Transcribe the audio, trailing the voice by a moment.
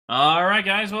All right,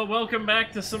 guys. Well, welcome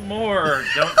back to some more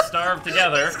Don't Starve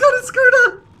Together. It's got a skirt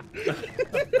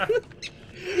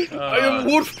on! I am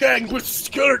Wolfgang with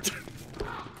skirt!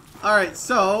 Alright,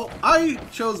 so, I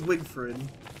chose Wigfrid.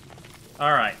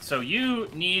 All right, so you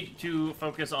need to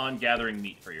focus on gathering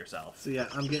meat for yourself. So yeah,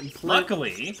 I'm getting flint.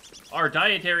 Luckily, our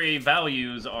dietary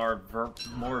values are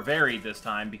more varied this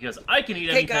time because I can eat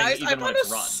Hey anything guys, even I'm when on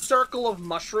it's a run. circle of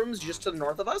mushrooms just to the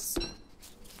north of us.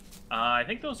 I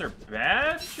think those are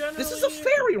bad, generally. This is a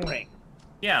fairy ring.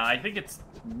 Yeah, I think it's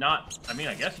not... I mean,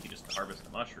 I guess you could just harvest the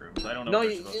mushrooms. I don't know No, what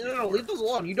they're supposed to be no, for. leave those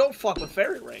alone. You don't fuck with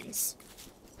fairy rings.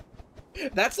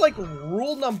 That's like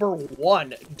rule number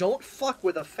 1. Don't fuck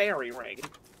with a fairy ring.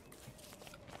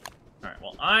 Alright,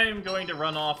 well, I'm going to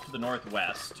run off to the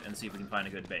northwest and see if we can find a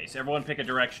good base. Everyone pick a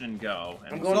direction and go.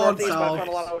 And I'm we'll going see if we northeast, can but I find found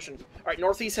a base. lot of ocean. Alright,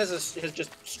 northeast has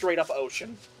just straight up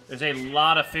ocean. There's a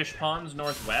lot of fish ponds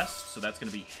northwest, so that's going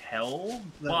to be hell,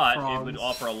 but it would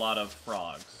offer a lot of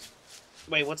frogs.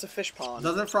 Wait, what's a fish pond?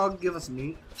 Doesn't frog give us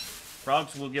meat?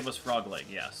 Frogs will give us frog leg,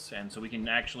 yes, and so we can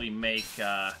actually make,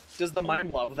 Does the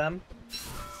mine love them?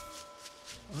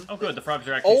 Oh good, the frogs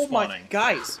are actually spawning. My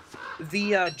guys,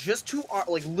 the just to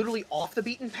like literally off the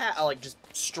beaten path, like just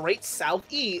straight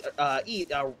east.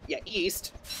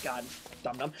 God,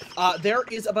 dum dum. There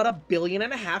is about 1.5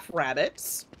 billion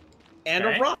rabbits and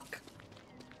Okay. a rock.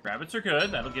 Rabbits are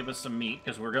good, that'll give us some meat,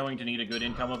 because we're going to need a good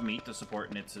income of meat to support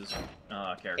Nitz's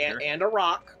character. And a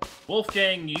rock.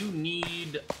 Wolfgang, you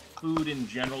need food in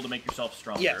general to make yourself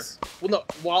stronger. Yes. Well,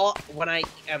 no. When I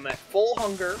am at full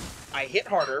hunger, I hit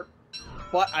harder,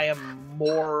 but I am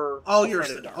more. All your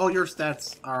predator.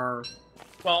 stats are...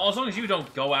 Well, as long as you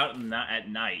don't go out at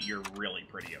night, you're really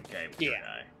pretty okay with your Yeah.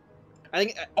 guy. I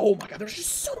think. Oh my god, there's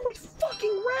just so many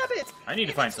fucking rabbits. I need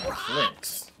to find some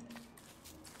flints.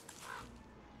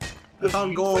 I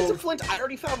found You find some gold. flint. I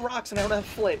already found rocks, and I don't have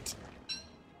flint.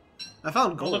 I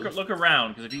found Well, gold. look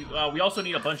around, because if you we also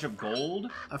need a bunch of gold.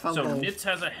 I found so gold. Nitz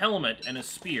has a helmet and a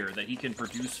spear that he can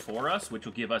produce for us, which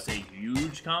will give us a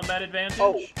huge combat advantage.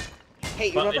 Oh,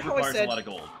 hey, but remember it how I requires said? a lot of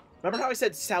gold. Remember how I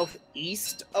said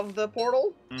southeast of the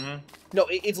portal? Mm-hmm. No,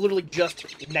 it's literally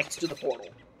just next to the portal.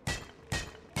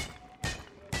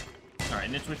 All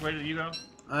right, Nitz, which way did you go?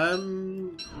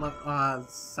 I'm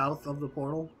south of the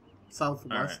portal.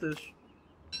 Southwest-ish.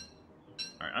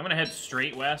 All right, I'm gonna head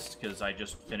straight west because I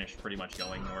just finished pretty much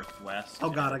going northwest. Oh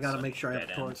god, I and gotta it's make sure I have a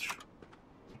dead end. torch.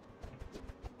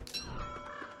 Did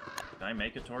I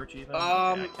make a torch even?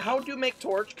 How do you make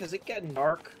torch? Because it get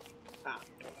dark. Ah,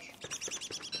 torch.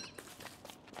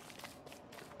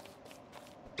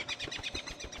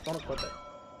 Don't equip it.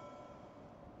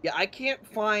 Yeah, I can't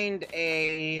find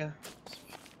a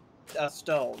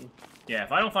stone. Yeah,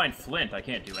 if I don't find flint, I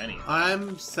can't do anything.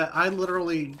 I'm set. I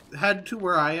literally head to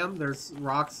where I am. There's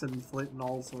rocks and flint and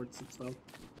all sorts of stuff.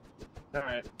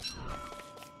 Alright.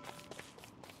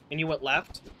 And you went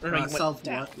left? Or no, you went South,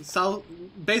 down. south,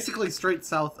 basically straight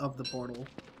south of the portal.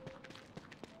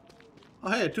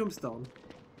 Oh hey, a tombstone.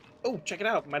 Oh, check it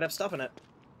out. Might have stuff in it.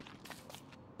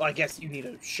 Well, I guess you need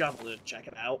a shovel to check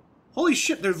it out. Holy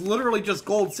shit, there's literally just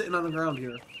gold sitting on the ground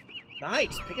here.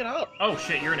 Nice, pick it up. Oh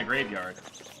shit, you're in a graveyard.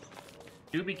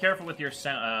 Do be careful with your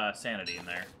sanity in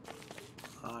there.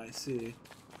 I see.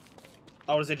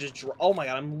 Oh, does it just oh my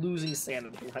god, I'm losing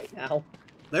sanity right now.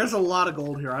 There's a lot of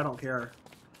gold here, I don't care.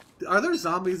 Are there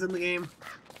zombies in the game?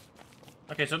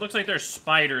 Okay, so it looks like there's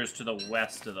spiders to the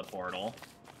west of the portal.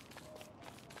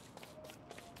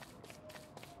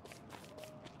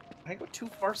 Can I go too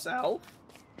far south?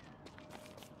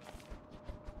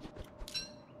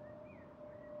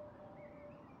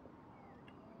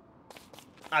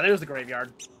 Ah, there's the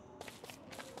graveyard.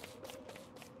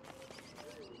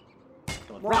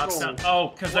 Rocks down.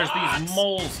 Oh, because there's Rocks. these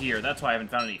moles here. That's why I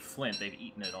haven't found any flint. They've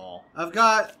eaten it all. I've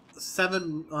got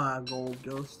 7 gold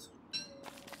ghosts.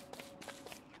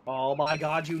 Oh my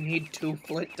god, you need 2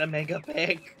 flint to make a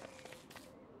pig.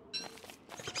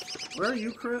 Where are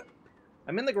you, Crit?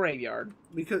 I'm in the graveyard.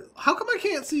 Because how come I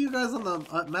can't see you guys on the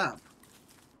map?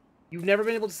 You've never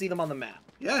been able to see them on the map.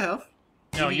 Yeah, I have.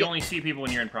 No, you only see people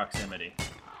when you're in proximity.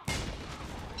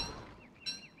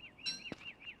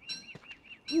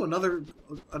 Ooh,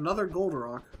 another gold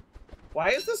rock. Why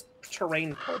is this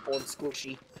terrain purple and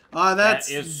squishy? That's that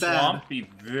is bad. swamp. Be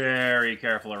very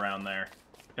careful around there.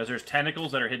 Because there's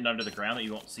tentacles that are hidden under the ground that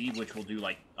you won't see, which will do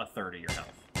like a third of your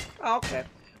health. Oh, okay.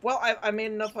 Well, I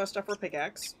made enough stuff for a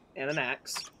pickaxe and an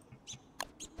axe.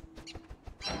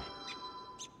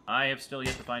 I have still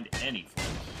yet to find any flint.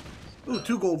 Ooh,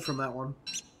 2 gold from that one.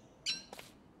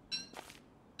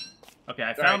 Okay,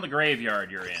 I found the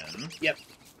graveyard you're in. Yep.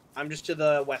 I'm just to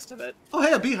the west of it. Oh,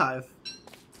 hey, a beehive.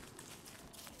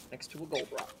 next to a gold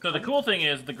rock. So the cool thing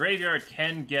is, the graveyard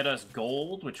can get us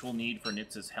gold, which we'll need for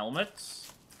Nitz's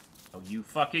helmets. Oh, you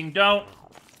fucking don't!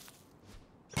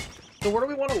 So where do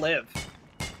we want to live?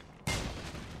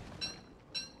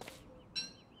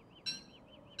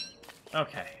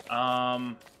 Okay,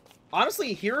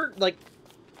 Honestly, here, like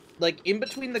in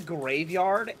between the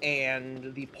graveyard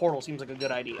and the portal seems like a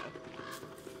good idea.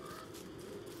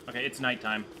 Okay, it's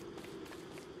nighttime.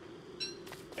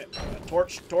 Okay,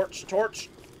 torch, torch, torch.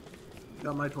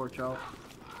 Got my torch out.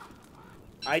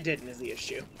 I didn't is the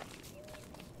issue.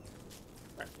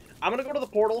 Right. I'm gonna go to the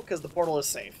portal because the portal is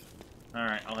safe.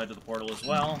 Alright, I'll head to the portal as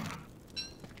well.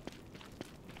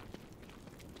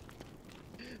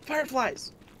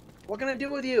 Fireflies! What can I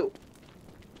do with you?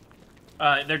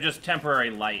 They're just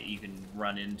temporary light you can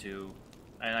run into.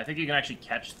 And I think you can actually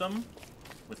catch them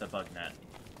with a bug net.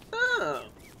 Oh.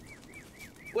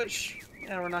 Which,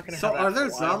 yeah, we're not gonna So have that are for there a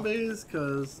while. zombies?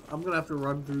 Because I'm gonna have to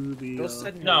run through the. Ghost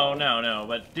said No,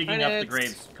 but digging up the Nitz.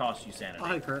 graves costs you sanity. Oh,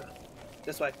 hi, Kurt.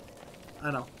 This way. I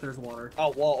know. There's water.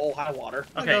 Oh, whoa, oh, high water.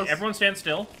 Hi, Okay, Ghost. everyone stand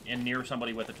still and near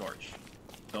somebody with a torch.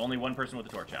 So only one person with a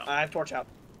torch out. I have torch out.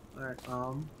 All right.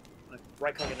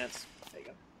 Right click and Nitz. There you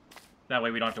go. That way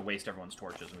we don't have to waste everyone's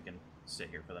torches and we can sit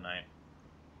here for the night.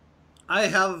 I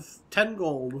have 10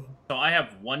 gold. So I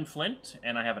have 1 flint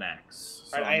and I have an axe.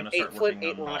 So Alright, I I'm have gonna 8 start flint, working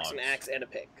 8 on rocks, an logs. axe, and a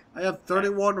pick. I have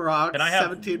 31 rocks. Can I have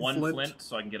 17 1 flint. flint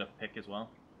so I can get a pick as well?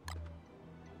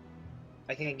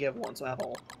 I can't give one, so I have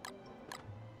all.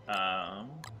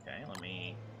 Okay, let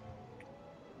me...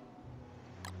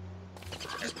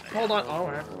 Hold on. Oh,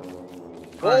 alright.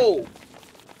 Whoa!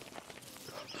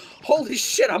 Holy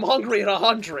shit, I'm hungry at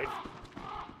 100.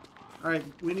 Alright,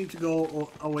 we need to go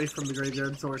away from the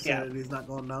graveyard so our Yeah. sanity's not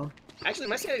going down. Actually,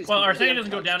 my sanity's Well, our completely sanity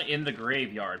doesn't go untouched. down in the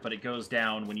graveyard, but it goes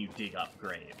down when you dig up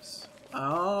graves.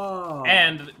 Oh.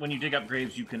 And when you dig up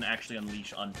graves, you can actually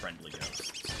unleash unfriendly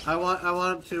ghosts. I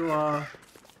want to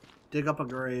dig up a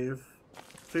grave.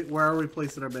 Where are we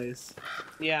placing our base?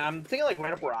 Yeah, I'm thinking like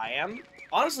right up where I am.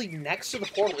 Honestly, next to the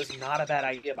portal is not a bad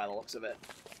idea by the looks of it.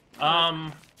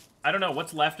 I don't know,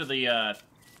 what's left of the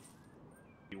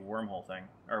wormhole thing?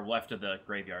 Or left of the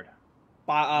graveyard?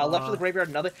 Left of the graveyard,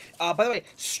 another. By the way,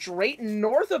 straight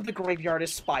north of the graveyard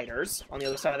is spiders on the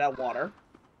other side of that water.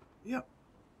 Yep.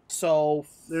 So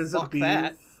There's fuck a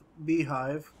that.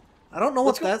 beehive. I don't know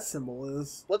Let's what go- that symbol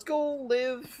is. Let's go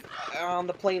live on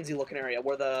the plainsy looking area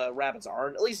where the rabbits are, or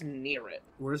at least near it.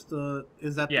 Where's the?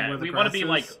 Is that Yeah, where the we want to grass be is?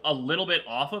 like a little bit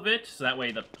off of it, so that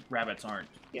way the rabbits aren't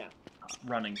Yeah.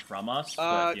 running from us.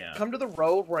 But yeah. Come to the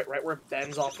road right where it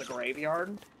bends off the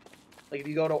graveyard. Like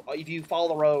if you follow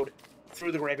the road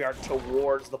through the graveyard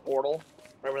towards the portal,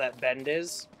 right where that bend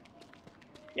is.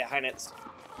 Yeah, hi Nitz.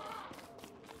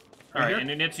 All right, here? and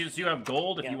then it's you have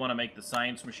gold if Yeah. you want to make the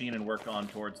science machine and work on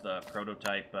towards the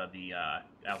prototype, the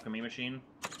alchemy machine.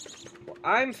 What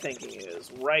I'm thinking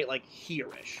is right like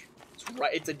here-ish.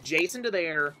 It's adjacent to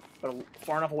there, but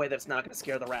far enough away that it's not going to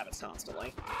scare the rabbits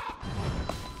constantly.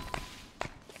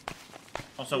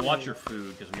 Also, watch your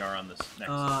food because we are on this the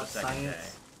second science.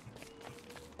 day.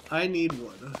 I need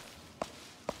wood.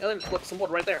 And then flip some wood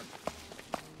right there.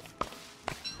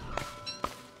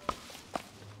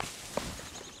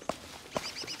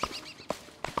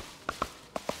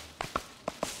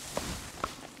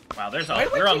 Wow, Why do I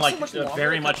we're on take like so much longer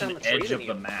very to much cut an down the tree edge than of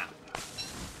the you? map.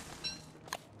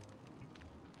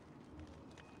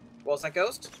 What was that,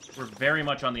 Ghost? We're very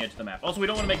much on the edge of the map. Also, we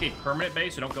don't want to make a permanent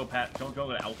base, so don't go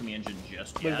to the alchemy engine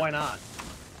just yet. Wait, why not?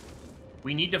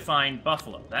 We need to find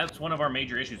buffalo. That's one of our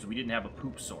major issues. We didn't have a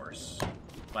poop source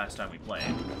last time we played.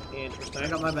 Interesting. I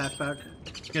got my backpack.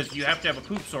 Because you have to have a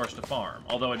poop source to farm.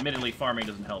 Although, admittedly, farming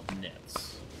doesn't help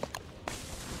Nitz.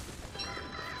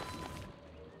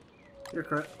 You're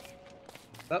correct.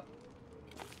 Oh.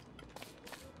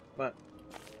 What?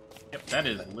 Yep, that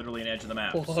is literally an edge of the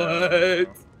map. What? So,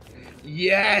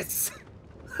 Yes!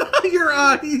 Your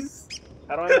eyes!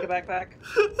 How do I make a backpack?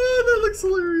 That looks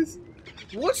hilarious.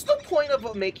 What's the point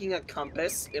of making a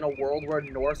compass in a world where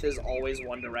north is always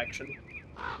one direction?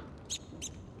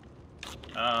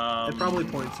 It probably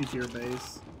points you to your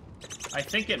base. I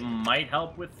think it might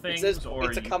help with It things, says or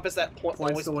it's a you- compass that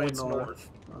always the way points north.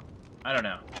 north. I don't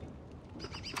know.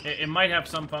 It might have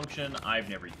some function. I've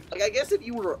never used it. Like, I guess if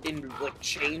you were in, like,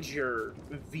 change your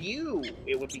view,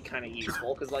 it would be kind of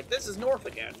useful, because, like, this is north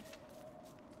again.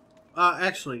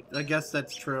 Actually, I guess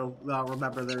that's true.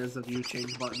 Remember, there is a view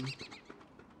change button.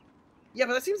 Yeah,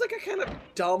 but that seems like a kind of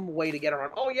dumb way to get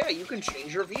around. Oh, yeah, you can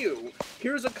change your view.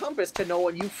 Here's a compass to know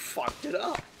when you fucked it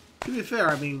up. To be fair,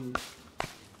 I mean,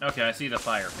 Okay, I see the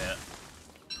fire pit.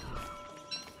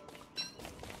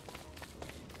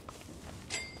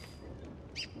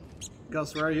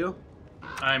 Gus, where are you?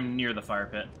 I'm near the fire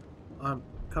pit.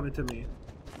 Coming to me.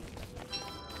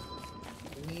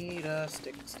 Need a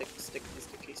sticky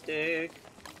stick.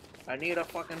 I need a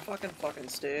fucking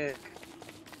stick.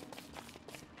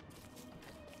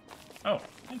 Oh,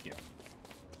 thank you.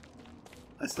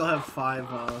 I still have 5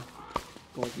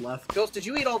 gold left. Ghost, did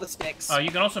you eat all the sticks? You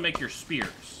can also make your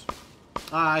spears.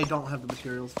 I don't have the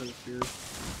materials for the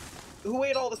spears. Who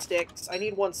ate all the sticks? I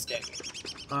need 1 stick.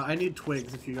 I need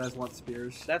twigs if you guys want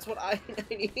spears. That's what I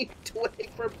need. Twig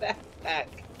for backpack.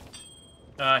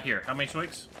 Here, how many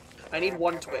twigs? I need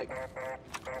 1 twig.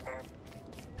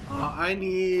 I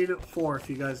need 4 if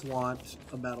you guys want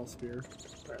a battle spear.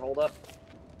 Alright, hold up.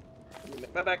 Let me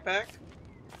make my backpack.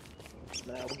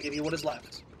 Now I will give you what is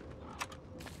left.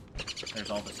 There's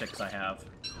all the 6 I have.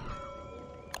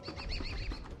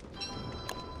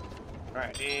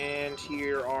 Alright, and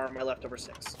here are my leftover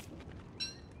 6.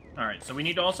 Alright, so we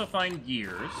need to also find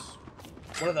gears.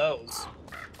 What are those?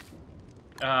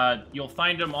 You'll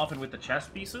find them often with the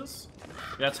chest pieces.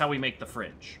 That's how we make the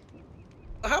fridge.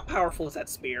 How powerful is that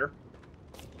spear?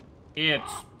 It's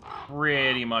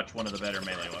pretty much one of the better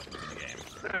melee weapons in the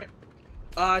game.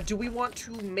 Alright. Do we want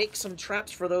to make some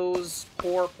traps for those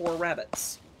poor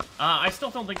rabbits? I still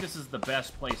don't think this is the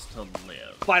best place to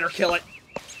live. Fight or kill it!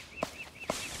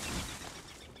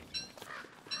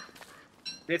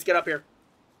 Let's get up here.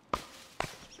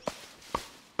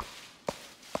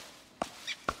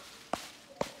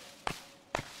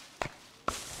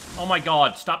 Oh my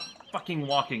god, stop fucking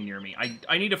walking near me.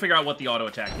 I need to figure out what the auto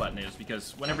attack button is,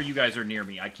 because whenever you guys are near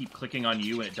me, I keep clicking on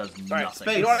you and it does nothing.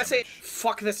 space. You know what I say?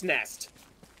 Fuck this nest.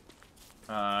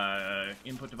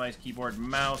 Input device, keyboard,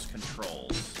 mouse,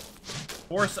 controls.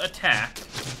 Force attack,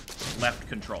 left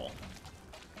control.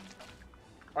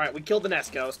 Alright, we killed the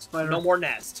nest, Ghost. Spider. No more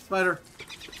nest. Spider.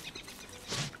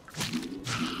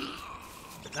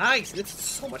 Nice! This is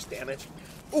so much damage.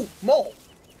 Ooh, mole!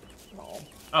 Mole.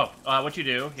 Oh, what you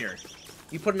do, here.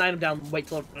 You put an item down, wait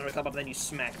till it come up, then you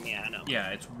smack me. Yeah, I know. Yeah,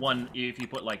 it's 1, if you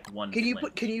put like 1 Can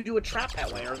flint. you do a trap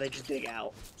that way, or they just dig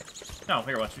out? No,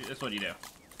 here, that's what you do.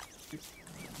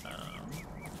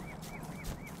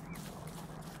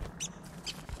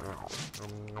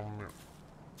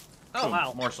 Oh,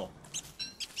 wow. Morsel.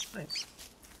 Nice.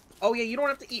 Oh, yeah, you don't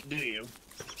have to eat, do you?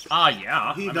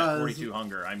 Yeah. He I'm does. at 42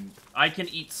 hunger. I can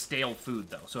eat stale food,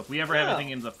 though. So if we ever have Oh.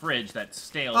 anything in the fridge that's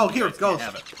stale, Oh, you here guys it goes.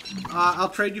 can't have it. I'll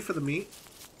trade you for the meat.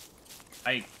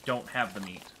 I don't have the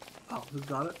meat. Oh, who's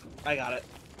got it? I got it.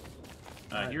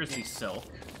 Here's the silk.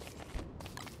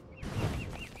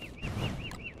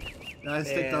 Guys,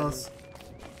 take And- those.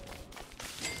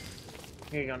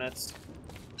 Here you go, Nitz.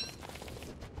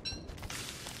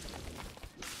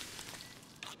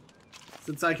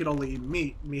 Since I can only eat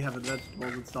meat, me having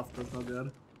vegetables and stuff does no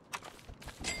good.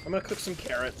 I'm gonna cook some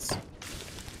carrots.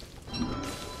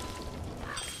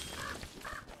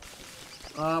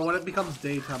 When it becomes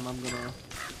daytime, I'm gonna...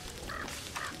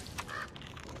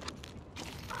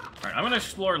 Alright, I'm gonna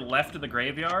explore left of the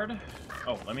graveyard.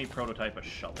 Oh, let me prototype a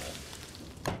shovel.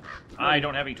 I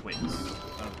don't have any twigs. Son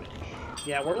of a bitch.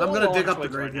 Yeah, we're I'm low gonna on dig up the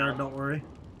twigs right graveyard, now. don't worry.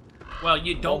 Well,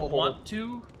 you don't Oh. want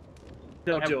to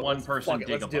Don't have do it. one Let's- person fuck it,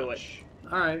 dig let's a do bunch.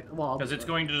 Alright, well, I'll Because do it's it.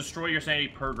 going to destroy your sanity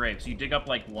per grave. So you dig up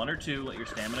like 1 or 2, let your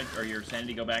stamina or your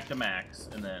sanity go back to max,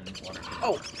 and then 1 or 2.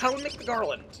 Oh, how do we make the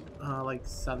garland? Like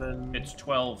 7... It's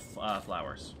 12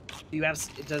 flowers. Do you have?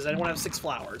 Does anyone have 6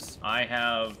 flowers? I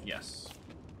have, yes.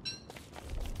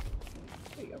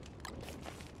 There you go.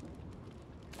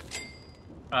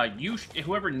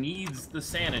 Whoever needs the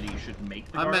sanity should make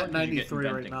the I'm garland. at 'cause you get 93 right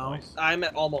inventing now. points. I'm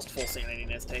at almost full sanity.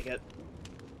 Let's take it.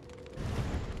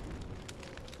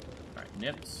 Alright,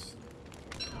 Nitz.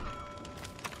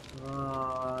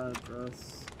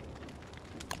 Dress.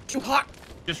 Too hot.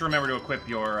 Just remember to equip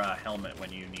your helmet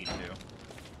when you need to.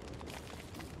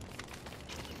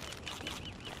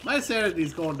 My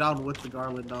sanity's going down with the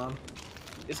garland on.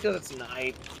 It's because it's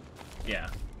night. Yeah.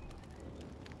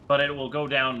 But it will go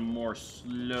down more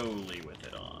slowly with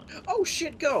it on. Oh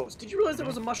shit, Ghost! Did you realize there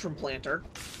was a mushroom planter?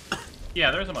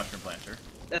 Yeah, there's a mushroom planter.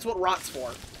 That's what rot's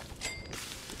for.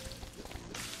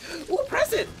 Ooh, a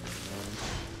present!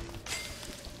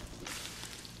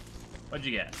 What'd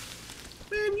you get?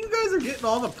 Man, you guys are getting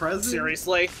all the presents.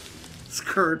 Seriously?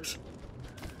 Skirt.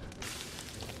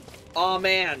 Oh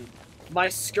man, my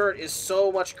skirt is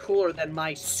so much cooler than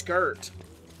my skirt.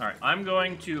 Alright, I'm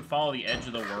going to follow the edge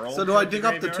of the world. So do I towards dig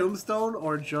up the graveyard. tombstone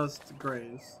or just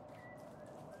graves?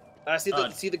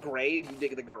 See the grave? You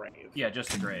dig the grave. Yeah,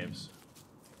 just the graves.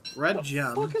 Red What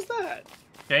gem. the fuck is that?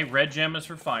 Okay, red gem is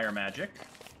for fire magic.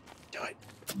 Do it.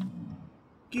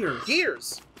 Gears.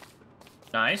 Gears!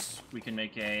 Nice. We can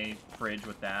make a fridge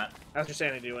with that. How's your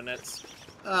sanity doing, Nitz?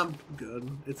 Good.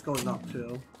 It's going up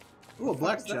too. Ooh, a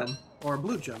black gem or a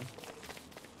blue gem.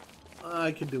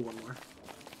 I can do one more.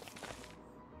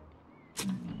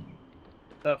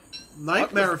 The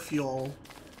nightmare fuel.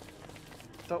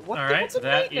 Alright,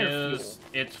 that is...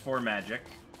 It's for magic.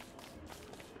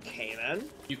 Okay, then.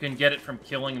 You can get it from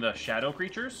killing the shadow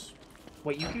creatures.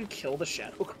 Wait, you can kill the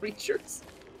shadow creatures?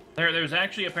 There's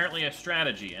actually apparently a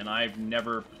strategy, and I've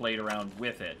never played around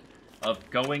with it, of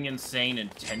going insane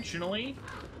intentionally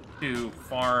to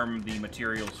farm the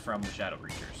materials from the shadow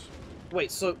creatures.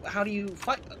 Wait, so how do you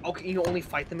fight? Okay, you only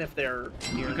fight them if they're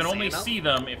You can only see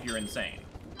them if you're insane.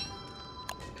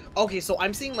 Okay, so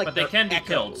I'm seeing like. But they can be echoes.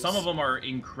 killed. Some of them are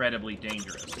incredibly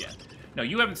dangerous. Yeah. No,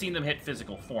 you haven't seen them hit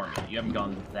physical form yet. You haven't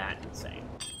gone that insane.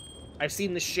 I've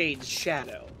seen the shade's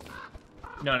shadow.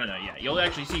 No, yeah. You'll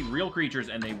actually see real creatures,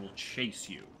 and they will chase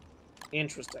you.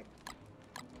 Interesting.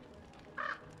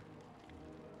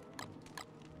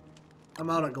 I'm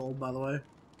out of gold, by the way.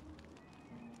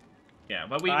 Yeah,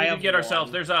 but we can get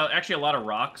ourselves... There's actually a lot of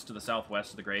rocks to the southwest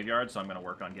of the graveyard, so I'm going to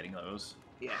work on getting those.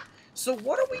 Yeah. So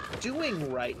what are we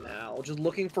doing right now? Just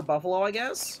looking for buffalo, I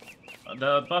guess?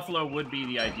 The buffalo would be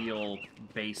the ideal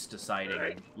base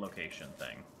deciding location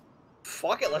thing.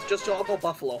 Fuck it, let's just all go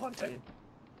buffalo hunting.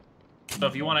 So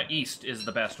if you want to, east is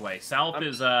the best way. South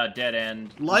is a dead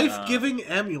end. Life-giving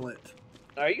amulet.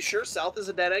 Are you sure south is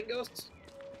a dead end, Ghost?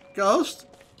 Ghost?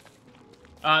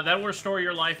 That will restore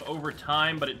your life over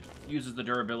time, but it uses the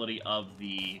durability of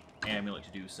the amulet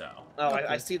to do so. Oh, Okay.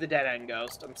 I see the dead end,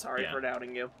 Ghost. I'm sorry for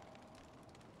doubting you.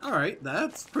 Alright,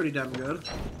 that's pretty damn good.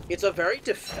 It's a very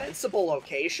defensible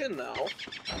location, though.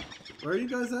 Where are you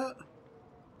guys at?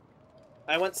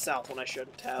 I went south when I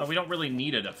shouldn't have. Well, we don't really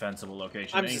need a defensible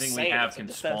location. I'm just Anything saying we have it's a can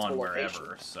defensible spawn location.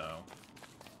 wherever, so...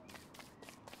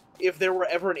 If there were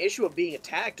ever an issue of being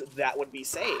attacked, that would be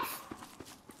safe.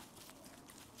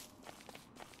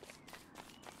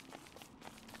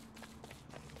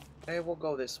 Okay, we'll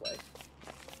go this way.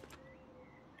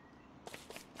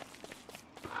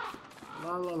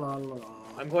 La la la la la.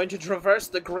 I'm going to traverse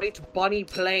the Great Bunny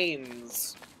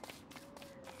Plains.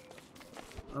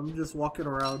 I'm just walking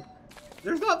around.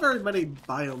 There's not very many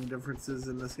biome differences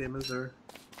in this game, is there?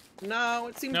 No,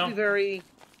 it seems to be very...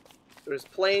 There's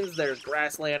plains, there's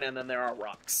grassland, and then there are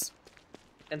rocks.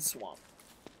 And swamp.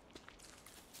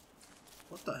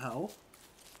 What the hell?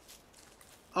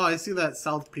 Oh, I see that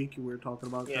south peak you were talking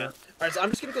about. Yeah. There. Alright, so I'm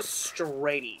just gonna go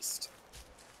straight east.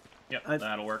 Yep,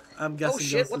 that'll work. I'm guessing Oh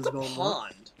shit, Ghost what's is a going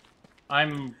pond?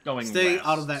 I'm going Stay west,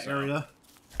 out of that so... area.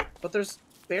 But there's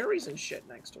berries and shit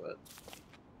next to it.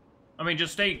 I mean,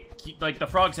 just stay... Like, the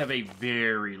frogs have a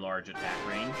very large attack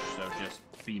range, so just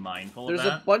be mindful of that.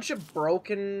 There's a bunch of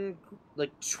broken,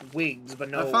 like, twigs, but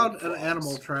no I found frogs. an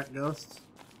animal track, Ghost.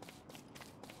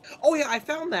 Oh yeah, I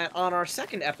found that on our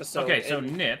second episode. Okay, so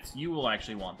Nitz, you will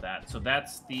actually want that. So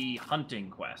that's the hunting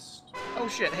quest. Oh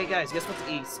shit, hey guys, guess what's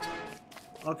east?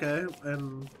 Okay,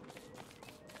 and...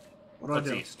 What What's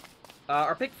do I do? east?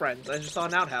 Our pig friends. I just saw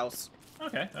an outhouse.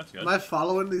 Okay, that's good. Am I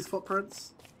following these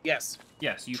footprints? Yes.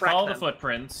 Yes, you Track follow them. the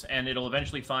footprints, and it'll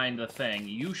eventually find the thing.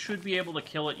 You should be able to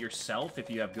kill it yourself if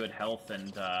you have good health and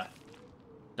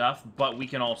stuff, but we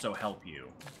can also help you.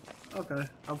 Okay,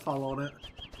 I'm following it.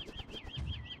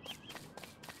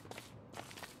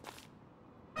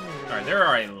 Alright, there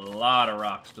are a lot of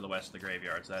rocks to the west of the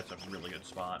graveyard, so that's a really good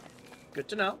spot. Good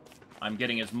to know. I'm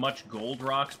getting as much gold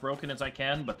rocks broken as I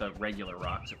can, but the regular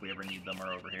rocks, if we ever need them,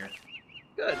 are over here.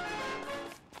 Good.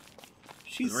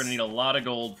 We're gonna need a lot of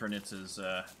gold for Nitz's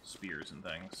spears and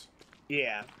things.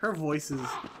 Yeah. Her voice is,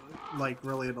 like,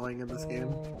 really annoying in this game.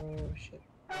 Oh shit.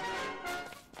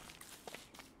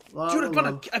 La, Dude, la,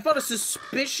 la. I found a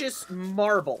suspicious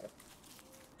marble.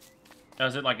 Oh,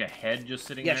 is it like a head just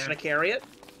sitting Yeah, there? should I carry it?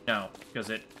 No, because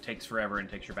it takes forever and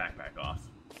takes your backpack off.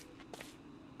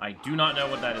 I do not know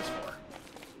what that is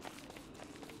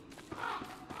for.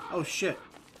 Oh, shit.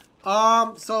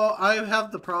 So I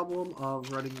have the problem of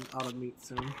running out of meat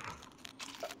soon.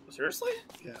 Seriously?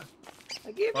 Yeah.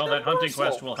 I gave Well, you that hunting parcel.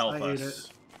 quest will help I hate us.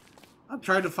 it. I'm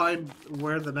trying to find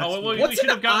where the next Oh, well, meat- we should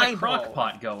have gotten a eyeball? crock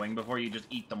pot going before you just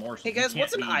eat the morsels. Hey, guys, You can't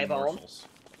what's an be eating eyeball? morsels.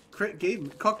 Crit gave me,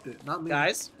 cooked it, not me.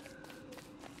 Guys,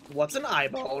 what's an eye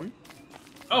bone?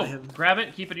 Oh, I have- grab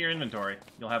it, keep it in your inventory.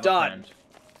 You'll have Done. a friend.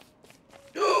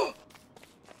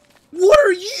 What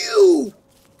are you?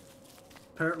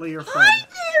 Apparently your friend. Hi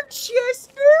there,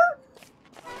 Chester.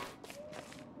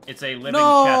 It's a living chest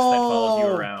that follows you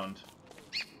No! around.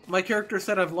 My character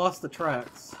said I've lost the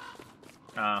tracks.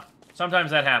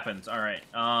 Sometimes that happens. Alright,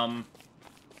 what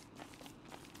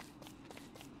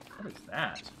is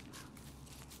that?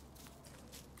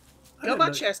 Come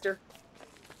on, Chester.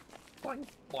 Boing,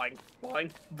 boing,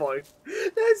 boing, boing.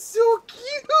 That's so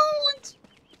cute!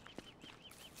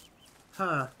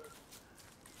 Huh.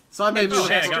 So I made Oh,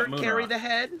 hey, I Chester got Moon carry Rock. the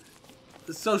head?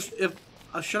 So if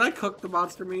should I cook the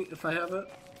monster meat if I have it?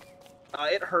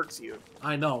 It hurts you.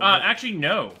 I know. but- Actually,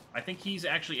 no. I think he's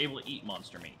actually able to eat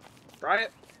monster meat. Try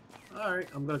it. All right,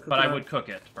 I'm gonna cook. But it I out- would cook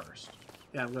it first.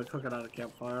 Yeah, I'm gonna cook it on a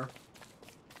campfire.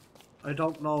 I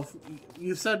don't know if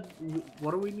you said.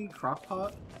 What do we need? Crock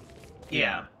pot?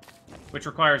 Yeah. Which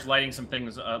requires lighting some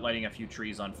things, lighting a few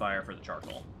trees on fire for the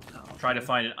charcoal. Oh, Try to okay.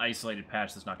 find an isolated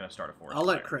patch that's not going to start a forest I'll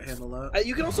let fire. Crit handle that.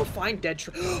 You can also find dead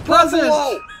trees. Present!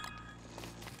 Buffalo!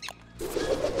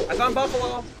 I found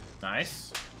Buffalo.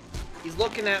 Nice. He's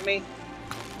looking at me.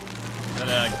 Is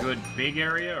that a good big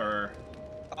area, or...?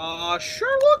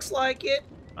 Sure looks like it.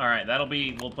 Alright, that'll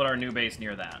be... We'll put our new base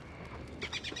near that.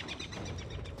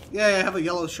 Yeah, I have a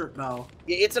yellow shirt now.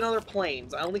 Yeah, it's another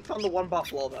plains. I only found the one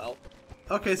buffalo, though.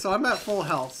 Okay, so I'm at full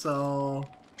health, so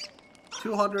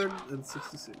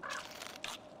 266.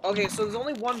 Okay, so there's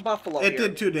only one buffalo It here.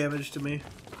 did 2 damage to me.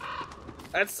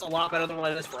 That's a lot better than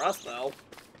what it is for us, though.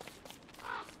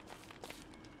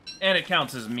 And it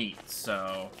counts as meat,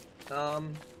 so... So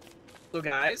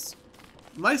guys,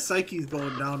 My psyche's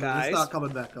going down and Guys. it's not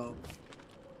coming back up.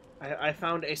 I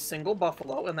found a single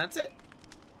buffalo, and that's it.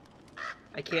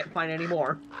 I can't find any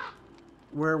more.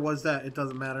 Where was that? It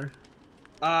doesn't matter.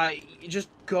 You just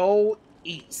go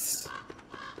east.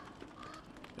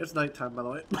 It's nighttime, by the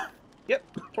way. Yep,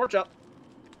 torch up.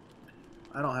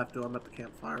 I don't have to. I'm at the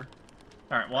campfire.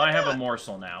 Alright, well, I have a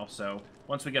morsel now, so...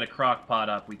 Once we get a crock pot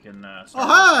up, we can, start Oh,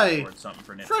 hi! working towards something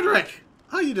for Nitz. Frederick!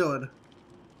 How you doing?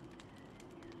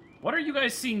 What are you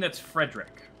guys seeing that's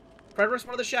Frederick? Frederick's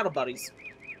one of the shadow buddies.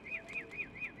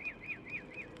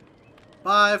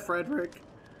 Bye, Frederick.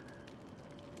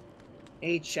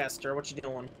 Hey, Chester, what you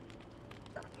doing?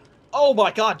 Oh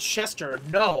my god, Chester,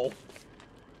 no!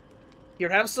 Here,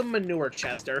 have some manure,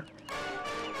 Chester.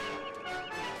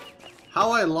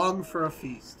 How I long for a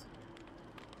feast.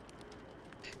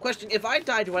 Question, if I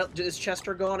die, is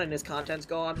Chester gone and his contents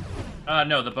gone?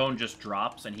 No, the bone just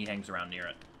drops, and he hangs around near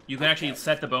it. You can actually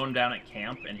set the bone down at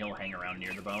camp, and he'll hang around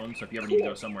near the bone, so if you ever need to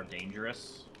go somewhere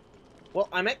dangerous... Well,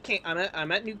 I'm at camp.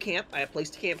 I'm at new camp. I have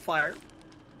placed a campfire.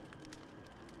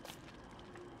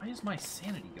 Why is my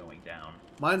sanity going down?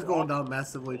 Mine's going down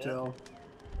massively, too.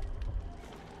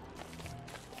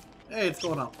 Hey, it's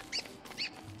going up.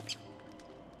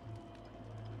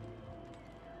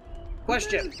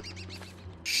 Question.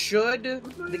 Should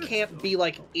the camp be,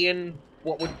 like, in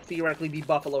what would theoretically be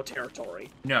buffalo territory?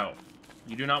 No.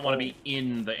 You do not want to be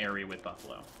in the area with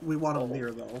buffalo. We want them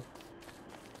near, though.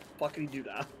 Fuck can you do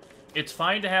that? It's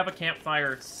fine to have a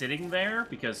campfire sitting there,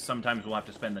 because sometimes we'll have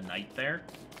to spend the night there.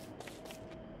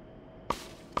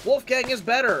 Wolfgang is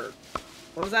better!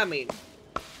 What does that mean?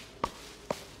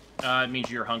 It means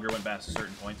your hunger went past a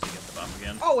certain point, so you get the buff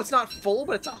again. Oh, it's not full,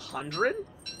 but it's 100?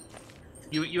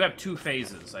 You have 2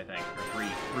 phases, I think, or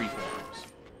three forms.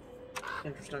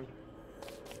 Interesting.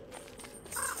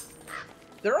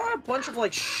 There are a bunch of,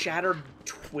 like, shattered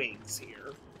twigs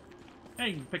here. Yeah,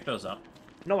 you can pick those up.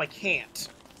 No, I can't.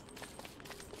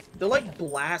 They're like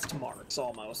blast marks,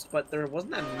 almost, but there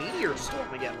wasn't a meteor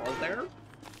storm again, was there?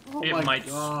 Oh It my might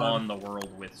God. spawn the world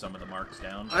with some of the marks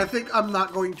down. I think I'm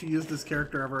not going to use this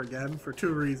character ever again for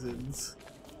 2 reasons.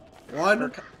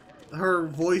 One, her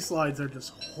voice lines are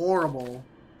just horrible.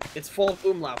 It's full of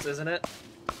umlauts, isn't it?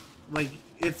 Like,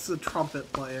 it's a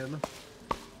trumpet playing.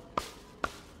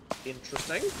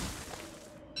 Interesting.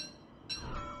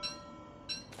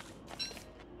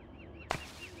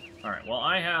 Alright, well,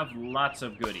 I have lots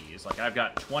of goodies. Like, I've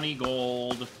got 20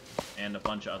 gold and a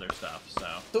bunch of other stuff, so...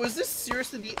 So is this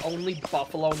seriously the only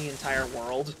buffalo in the entire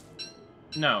world?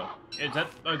 No.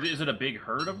 Is it a big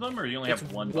herd of them, or you only It's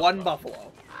have one one buffalo?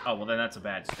 buffalo. Oh, well, then that's a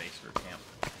bad space for camp.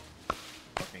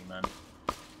 Looking, then.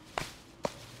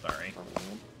 Sorry.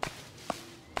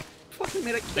 Fucking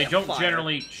made a They don't campfire.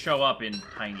 generally show up in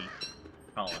tiny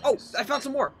colonies. Oh, I found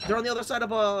some more. They're on the other side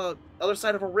of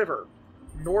a river,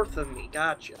 north of me.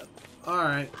 Gotcha.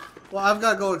 Alright. Well, I've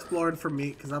got to go exploring for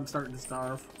meat because I'm starting to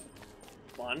starve.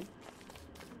 Fun.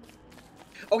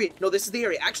 Okay, no, this is the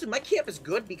area. Actually, my camp is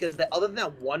good because other than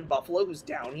that one buffalo who's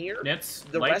down here, Nitz,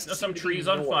 the light rest seem some to be trees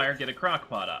on north. fire, get a crock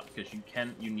pot up, because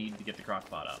you need to get the crock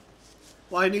pot up.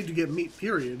 Well, I need to get meat,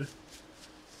 period.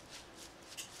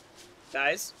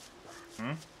 guys.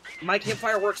 Hmm? My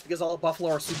campfire works because all the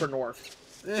buffalo are super north.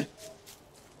 Eh.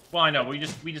 Well, I know, we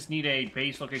just need a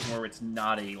base location where it's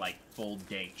not a, like, full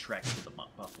day trek to the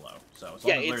buffalo. So, as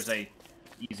long as there's a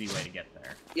easy way to get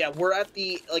there. Yeah, we're at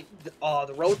the, like,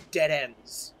 the road dead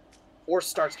ends. or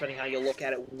starts, depending how you look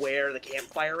at it, where the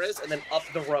campfire is, and then up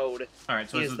the road. Alright,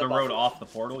 so is the road off the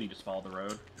portal? You just follow the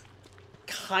road?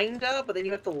 Kinda, but then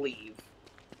you have to leave.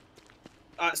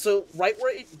 So right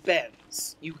where it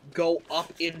bends, you go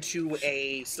up into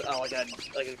a like a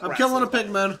I'm killing a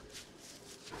pigman.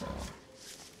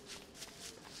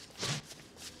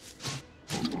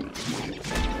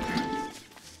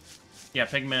 Yeah,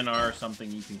 pigmen are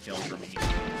something you can kill for me.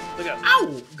 Look at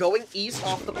ow! Going east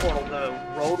off the portal, the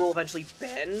road will eventually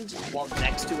bend while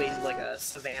next to a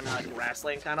savanna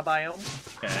grassland kind of biome.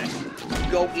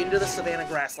 Okay. Go into the savanna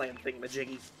grassland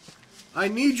thingamajiggy. I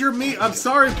need your meat. I'm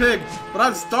sorry, pig, but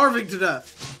I'm starving to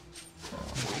death.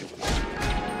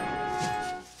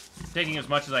 Taking as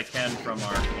much as I can from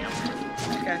our camp.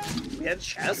 Okay. We had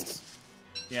chests?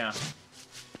 Yeah.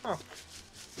 Huh.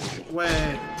 Wait.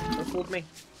 That fooled me.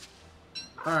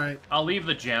 Alright. I'll leave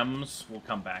the gems. We'll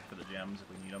come back for the gems if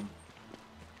we need them.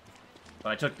 But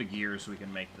I took the gear so we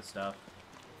can make the stuff.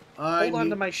 Hold on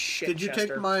to my shit, Did you Chester.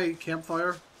 take my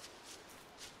campfire?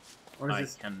 Or is I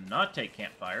this... cannot take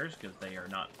campfires because they are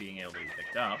not being able to be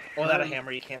picked up. Or without a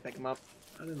hammer, you can't pick them up.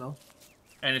 I don't know.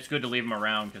 And it's good to leave them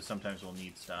around because sometimes we'll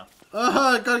need stuff.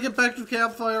 Gotta get back to the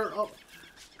campfire. Oh,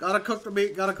 gotta cook the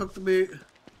meat, gotta cook the meat.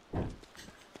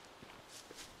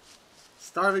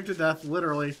 Starving to death,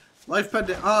 literally. Life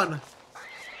pendant on.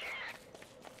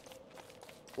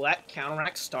 Will that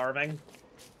counteract starving?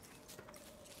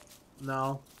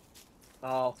 No.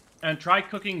 Oh. And try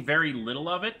cooking very little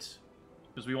of it.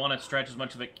 Because we want to stretch as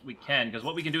much of it we can. Because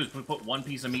what we can do is we put one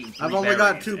piece of meat in 3 I've only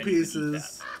got berries, 2 and you can eat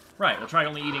pieces. that. Right, we'll try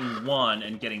only eating 1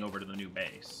 and getting over to the new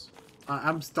base.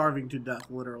 I'm starving to death,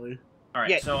 literally. Alright,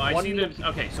 Yeah, so I one see little- the...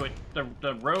 Okay, so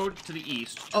the road to the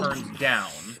east Oh. turns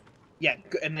down. Yeah,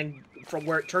 and then from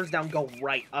where it turns down, go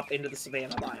right up into the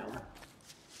savanna biome.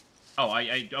 Oh,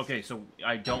 okay, so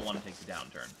I don't want to take the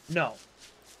downturn. No.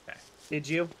 Okay. Did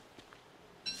you?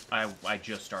 I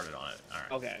just started on it.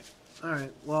 Alright. Okay.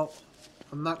 Alright, well,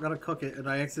 I'm not gonna cook it, and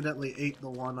I accidentally ate the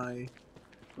one I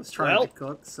was trying Well. to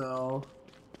cook, so...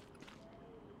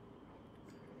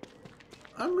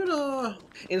 I'm gonna...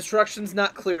 Instructions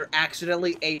not clear.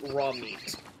 Accidentally ate raw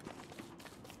meat.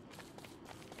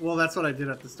 Well, that's what I did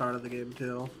at the start of the game,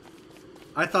 too.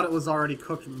 I thought it was already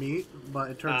cooked meat, but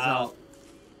it turns out...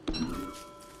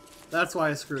 That's why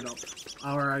I screwed up.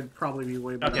 Or I'd probably be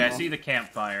way better Okay, I off. see the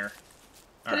campfire.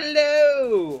 Alright.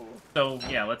 Hello! So,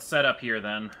 yeah, let's set up here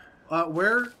then.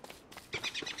 Where?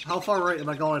 How far right am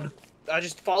I going?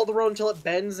 Just follow the road until it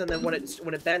bends, and then when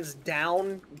it bends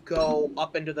down, go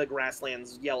up into the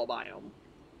grasslands yellow biome.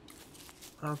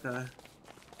 Okay.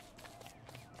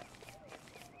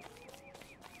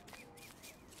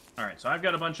 Alright, so I've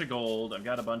got a bunch of gold, I've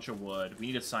got a bunch of wood. We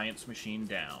need a science machine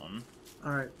down.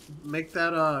 Alright, make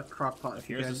that crock pot if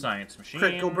you Here's can. the science machine.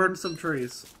 Crit, go burn some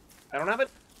trees. I don't have it.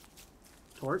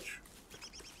 Torch?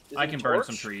 Is I it a can burn torch?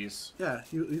 some trees. Yeah,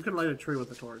 you can light a tree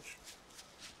with a torch.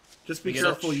 Just be We get a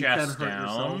careful, you can chest hurt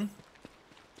yourself. down.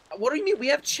 What do you mean? We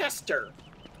have Chester.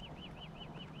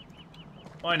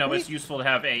 Well, I know, but it's useful to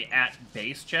have a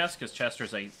at-base chest, because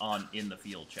Chester's a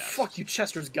on-in-the-field chest. Fuck you,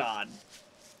 Chester's god.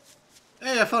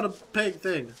 Hey, I found a pig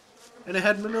thing. And it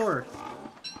had manure.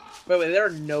 Wait, there are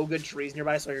no good trees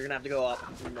nearby, so you're gonna have to go up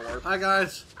north. Hi,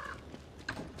 guys.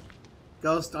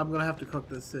 Ghost, I'm gonna have to cook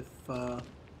this if,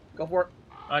 Go for it.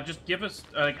 Just give us,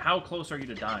 like, how close are you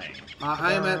to dying?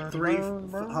 I am at 3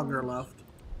 hunger left.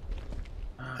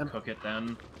 Cook it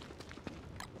then.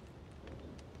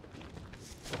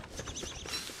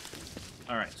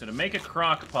 Alright, so to make a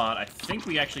crock pot, I think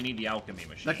we actually need the alchemy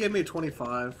machine. That gave me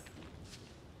 25.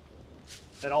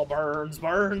 It all burns,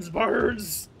 burns,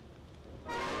 burns.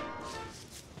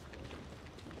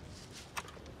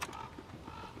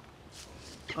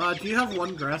 Do you have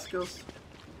 1 grass, Ghost?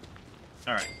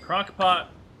 Alright, crock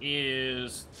pot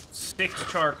is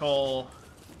 6 charcoal.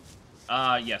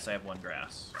 Yes, I have 1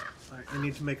 grass. Alright, I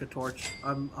need to make a torch.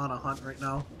 I'm on a hunt right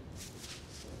now.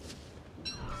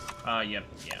 Yep,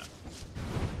 yeah.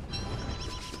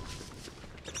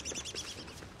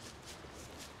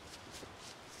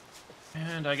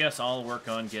 And I guess I'll work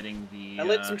on getting the I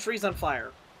lit some trees on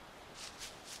fire.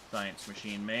 science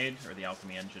machine made, or the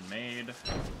alchemy engine made.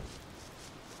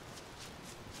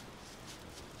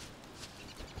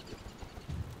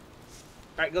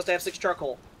 Alright, goes to have 6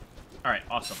 charcoal. Alright,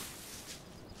 awesome.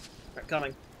 Alright,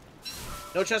 coming.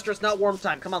 No, Chester, it's not warm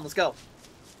time. Come on, let's go.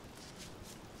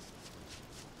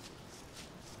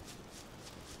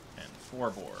 And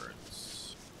 4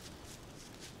 boards.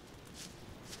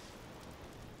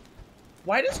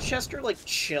 Why does Chester, like,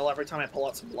 chill every time I pull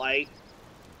out some light?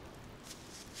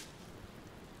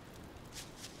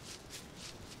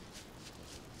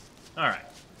 Alright.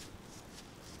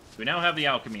 We now have the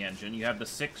alchemy engine. You have the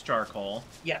 6 charcoal.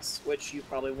 Yes, which you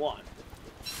probably want.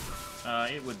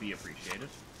 It would be appreciated.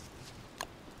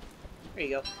 There you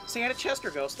go. Say hi to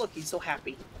Chester, Ghost. Look, he's so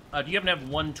happy. Do you happen to have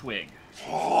 1 twig?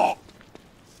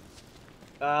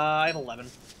 I have 11.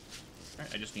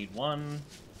 Alright, I just need 1.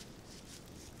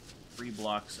 3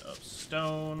 blocks of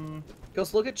stone.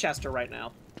 Ghost, look at Chester right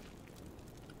now.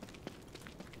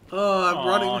 Oh, I'm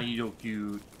running. Oh, you so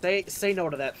cute. Say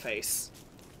no to that face.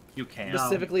 You can't.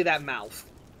 Specifically that mouth.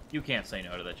 You can't say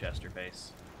no to the Chester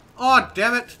face. Oh,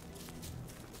 damn it!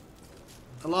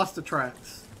 I lost the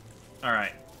tracks.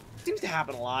 Alright. Seems to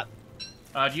happen a lot.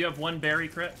 Do you have 1 berry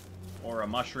crit? Or a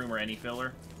mushroom or any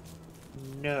filler?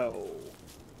 No.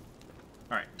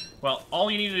 Alright. Well,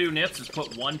 all you need to do, Nitz, is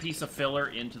put 1 piece of filler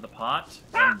into the pot,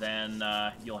 and then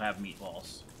you'll have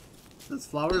meatballs. Does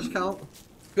flowers count?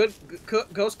 Good.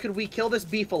 Ghost, could we kill this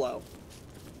beefalo?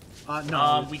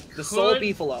 No. We The could, sole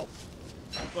beefalo.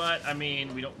 but, I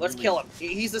mean, we don't Let's really... kill him.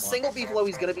 He's a single beefalo.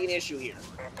 He's going to be an issue here.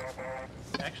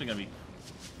 Actually gonna be...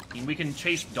 I mean, we can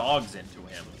chase dogs into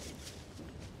him.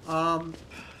 Like,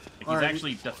 he's Alright.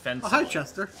 actually defensible. Oh, hi,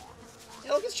 Chester.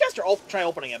 Yeah, look, it's Chester. Oh, try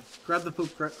opening him. Grab the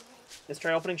poop crit. Let's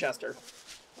try opening Chester.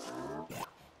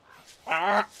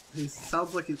 Ah. He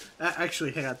sounds like he's...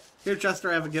 Actually, hang on. Here,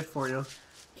 Chester, I have a gift for you.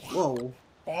 Whoa.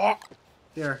 Ah.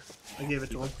 Here, I gave it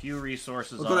to Keep a him. few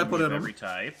resources Look what I on put me in of him. every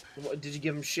type. What, did you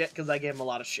give him shit? Because I gave him a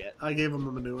lot of shit. I gave him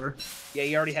the manure. Yeah,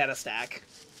 you already had a stack.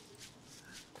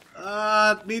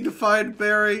 Need to find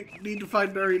Barry. Need to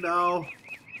find Barry now.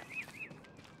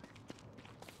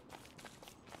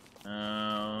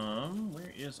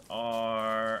 Where is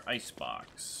our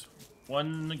icebox?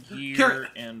 1 gear Here.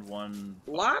 and 1...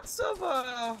 Lots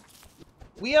of,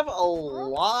 we have a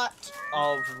lot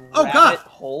of Oh, rabbit God.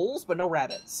 holes, but no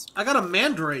rabbits. I got a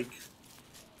mandrake.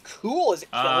 Cool. Is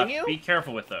it killing you? Be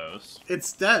careful with those.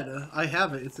 It's dead. I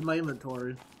have it. It's in my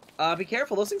inventory. Be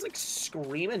careful. Those things, like,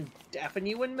 scream and deafen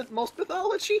you in most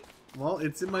mythology. Well,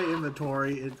 it's in my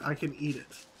inventory. I can eat it.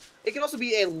 It can also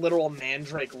be a literal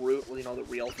mandrake root, you know, the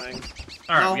real thing.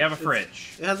 Alright, No, we have a it's-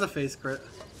 fridge. It has a face crit.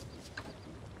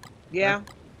 Yeah.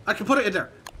 I can put it in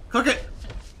there. Cook it.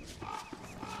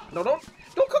 No, don't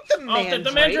cook the Oh, mandrake.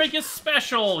 the mandrake is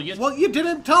special! You, Well, you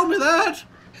didn't tell me that.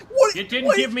 What? you didn't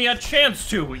Wait. give me a chance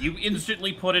to! You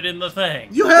instantly put it in the thing.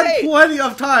 You had Hey. plenty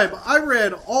of time. I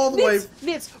ran all the way.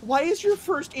 Nitz, why is your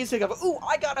first instinct of, ooh,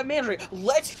 I got a mandrake,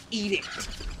 let's eat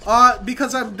it?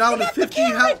 Because I'm down to got the 50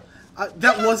 health.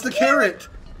 That was the carrot.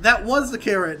 That was the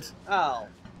carrot. Oh.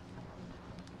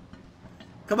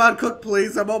 Come on, cook,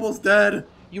 please. I'm almost dead.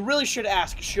 You really should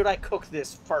ask, should I cook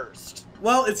this first?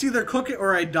 Well, it's either cook it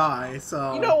or I die,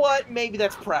 so... You know what? Maybe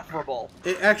that's preferable.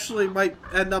 It actually might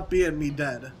end up being me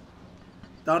dead.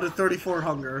 Down to 34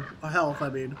 hunger. Health, I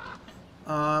mean.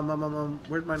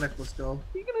 Where'd my necklace go?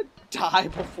 You're gonna die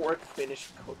before it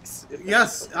cooks.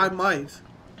 Yes, I might.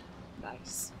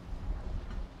 Nice.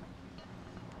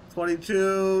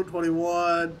 22,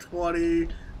 21, 20,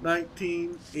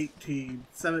 19, 18,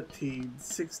 17,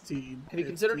 16. Have you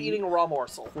considered 15, eating a raw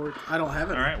morsel? 14. I don't have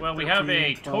it. Alright, well, we have 13,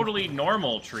 a 12. totally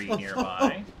normal tree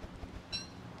nearby.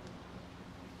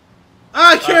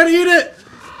 I can't eat it!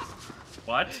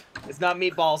 What? It's not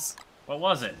meatballs. What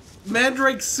was it?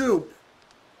 Mandrake soup.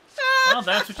 Well,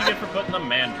 that's what you get for putting the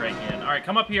mandrake in. Alright,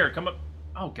 come up here, come up...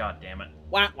 Oh, god damn it.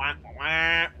 Wah, wah,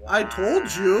 wah, I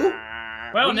told you.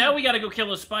 Well, now we gotta go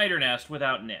kill a spider nest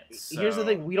without Nitz. Here's the so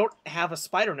thing, we don't have a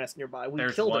spider nest nearby. We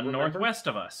There's killed one it, remember? northwest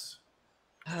of us.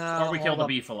 Oh, Or we kill the hold up.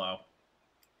 beefalo.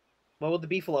 What would the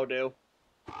beefalo do?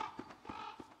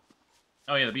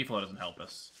 Oh yeah, the beefalo doesn't help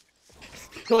us.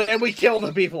 And we killed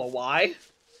the beefalo. Why?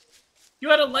 You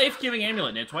had a life-giving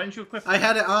amulet, Nitz. Why didn't you equip it? I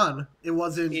had it on. It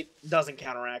wasn't... It doesn't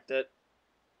counteract it.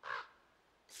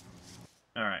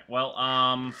 Alright, well,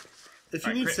 If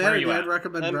you Alright, need Crit, where are sanity, you I'd at?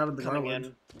 recommend I'm grabbing the coming garland.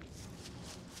 in.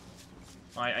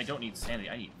 I don't need sanity,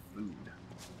 I need food.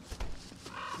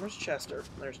 Where's Chester?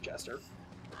 There's Chester.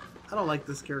 I don't like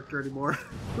this character anymore.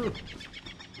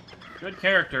 Good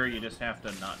character, you just have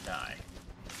to not die.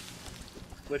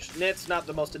 Which Nitz not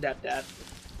the most adept at.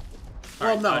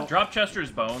 Well, Alright, no. Drop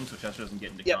Chester's bones so Chester doesn't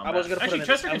get into Yep, I combat. was gonna put Actually, him in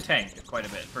Chester this- can tank quite a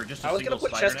bit for just a I was single gonna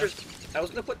put spider Chester's. nest. I was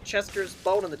gonna put Chester's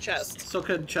bone in the chest. So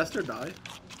can Chester die?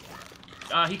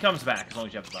 He comes back as long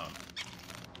as you have the bone.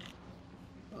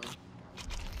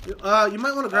 You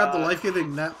might want to grab the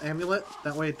life-giving amulet.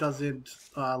 That way it doesn't,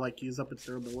 like, use up its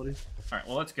durability. Alright,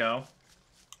 well, let's go.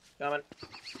 Coming.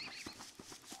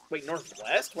 Wait,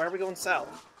 northwest? Why are we going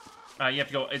south? You have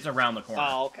to go, it's around the corner.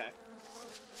 Oh, okay.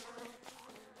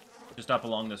 Just up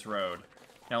along this road.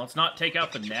 Now, let's not take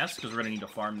out the nest, because we're going to need to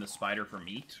farm this spider for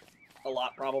meat. A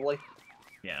lot, probably.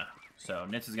 Yeah. So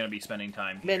Nitz is going to be spending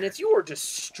time here. Man, Nitz, you are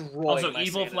destroying Also, my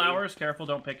evil sanity. flowers. Careful,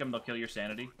 don't pick them. They'll kill your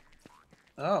sanity.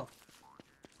 Oh.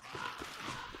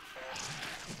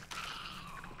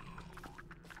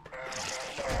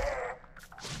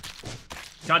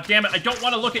 God damn it, I don't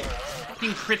want to look at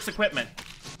fucking Crit's equipment.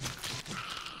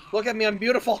 Look at me, I'm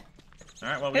beautiful.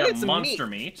 Alright, well, we Hey, got it's some monster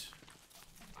meat.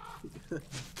 Oh,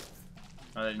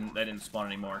 that didn't spawn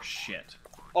any more. Shit.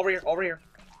 Over here, over here.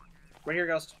 Right here,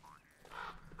 Ghost.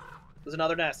 There's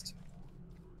another nest.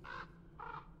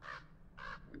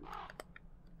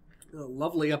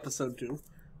 Lovely episode 2.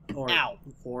 Or Ow.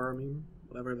 4, I mean.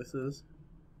 Whatever this is.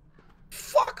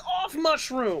 Fuck off,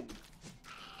 mushroom!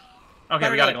 Okay,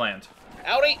 we got a gland.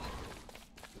 Howdy!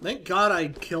 Thank God I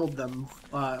killed them,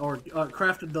 or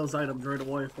crafted those items right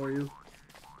away for you.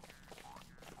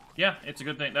 Yeah, it's a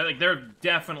good thing. Like, they're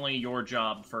definitely your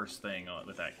job first thing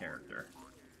with that character.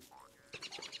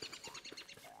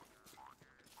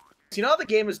 You know how the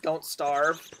game is Don't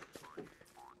Starve?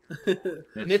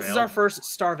 Nitz is our first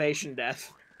starvation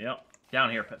death. Yep. Down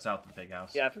here, south of the big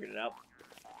house. Yeah, I figured it out.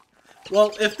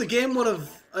 Well, if the game would have...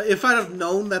 if I'd have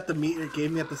known that the meat it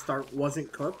gave me at the start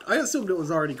wasn't cooked, I assumed it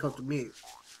was already cooked meat.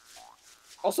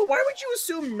 Also, why would you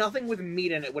assume nothing with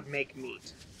meat in it would make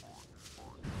meat?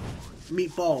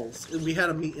 Meatballs. And we had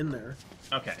a meat in there.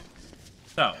 Okay.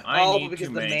 So, I need because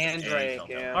to the make mandrake,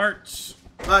 a yeah. heart.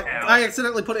 I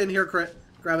accidentally put it in here, Crit.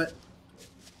 Grab it.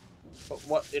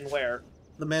 What, in where?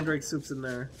 The mandrake soup's in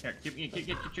there. Here,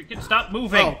 stop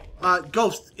moving! Oh,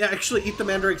 Ghost, yeah, actually eat the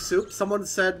mandrake soup. Someone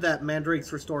said that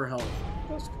mandrakes restore health.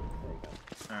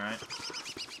 Alright.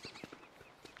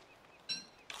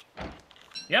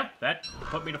 Yeah, that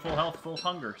put me to full health, full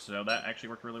hunger, so that actually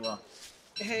worked really well.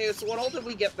 Hey, so what all did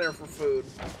we get there for food?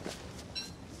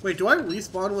 Wait, do I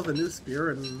respawn with a new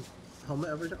spear and helmet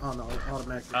every time? Oh, no,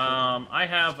 automatically. I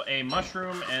have a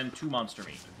mushroom and 2 monster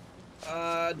meat.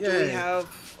 Do we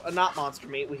have a not monster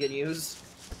meat we can use?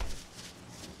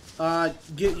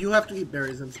 You have to eat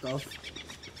berries and stuff.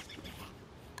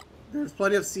 There's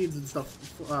plenty of seeds and stuff,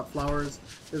 flowers.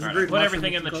 There's Alright, put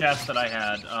everything in the chest that I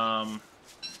had.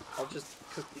 I'll just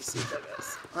cook these seeds, I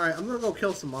guess. Alright, I'm gonna go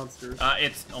kill some monsters.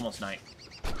 It's almost night.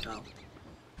 Oh.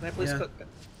 Can I please cook them?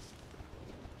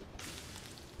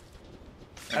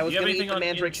 Do I was you have gonna eat anything the in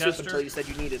mandrake soup Chester? until you said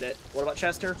you needed it. What about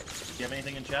Chester? Do you have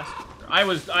anything in chest? I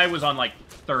was on like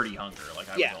 30 hunger, like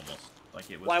I was almost like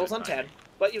it was. Well, I was good on timing. 10,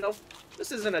 but you know,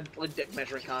 this isn't a dick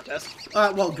measuring contest.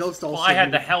 Well, Ghost also... Well, I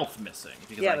had the health missing.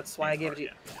 Because Yeah, that's why I gave it to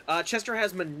you. Chester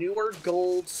has manure,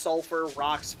 gold, sulfur,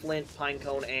 rocks, flint,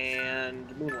 pinecone,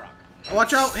 and moon rock.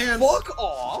 Watch out, hands! Fuck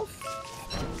off!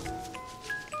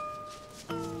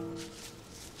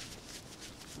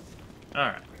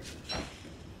 Alright.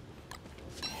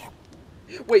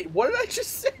 Wait, what did I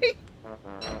just say?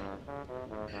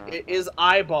 It is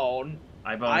eye bone.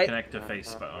 Eye bone connect to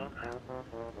face bone.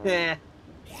 Eh.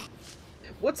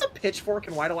 What's a pitchfork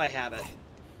and why do I have it?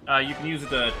 You can use it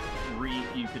to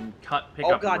you can pick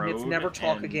Oh up god, road Nitz, never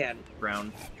talk and again.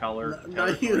 Brown color. Now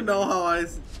you know how I...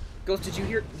 Ghost, did you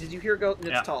hear Ghost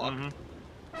Nitz talk?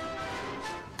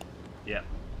 Yeah.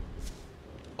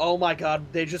 Oh my god,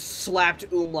 they just slapped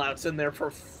umlauts in there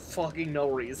for fucking no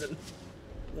reason.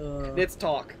 Nitz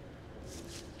talk.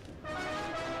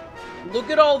 Look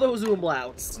at all those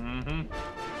umlauts.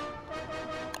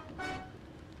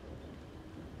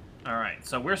 Alright,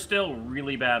 so we're still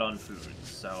really bad on food.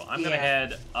 So I'm gonna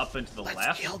head up and to the left.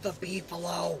 Let's kill the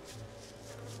beefalo.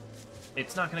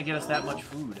 It's not gonna get us that much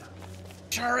food.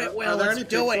 Sure it will, Are there let's any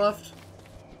do pigs it. left?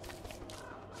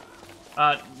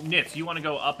 Nitz, you want to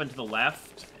go up and to the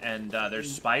left, and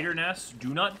there's spider nests. Do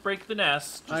not break the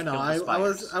nest. Just I know, kill the I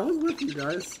was spiders. with you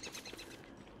guys.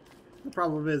 The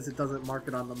problem is it doesn't mark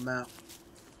it on the map.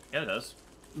 Yeah, it does.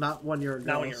 Not when you're a ghost.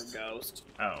 Now you're a ghost.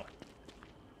 Oh.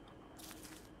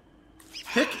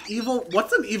 Pick evil...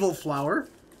 What's an evil flower?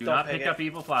 Do Don't not pick pick it. up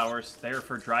evil flowers. They're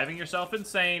for driving yourself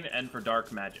insane and for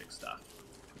dark magic stuff.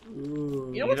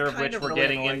 Ooh. You know what's Neither of kind which of we're really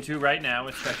getting annoying? into right now,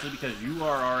 especially because you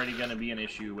are already going to be an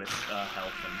issue with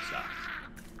health and stuff.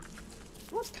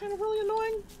 What's kind of really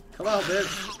annoying? Come on,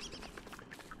 bitch.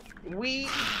 We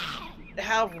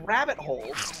have rabbit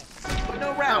holes, but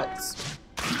no rabbits.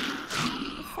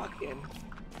 Fucking.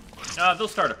 They'll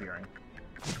start appearing.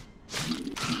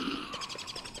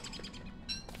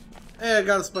 Hey, I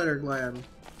got a spider gland.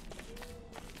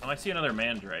 Oh, I see another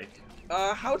mandrake.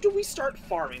 How do we start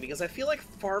farming? Because I feel like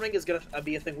farming is gonna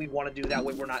be a thing we want to do. That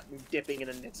way we're not dipping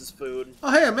into Nitz's food.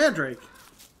 Oh, hey, a mandrake.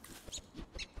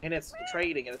 And try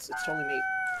eating it. It's totally meat.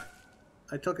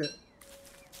 I took it.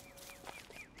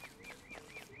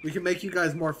 We can make you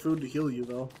guys more food to heal you,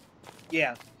 though.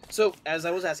 Yeah. So, as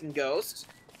I was asking Ghost,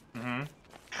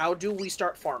 How do we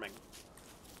start farming?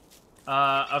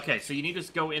 Okay, so you need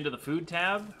to go into the food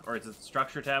tab, or it's a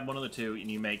structure tab, one of the two, and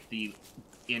you make the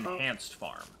enhanced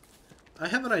farm. I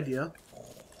have an idea.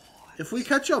 If we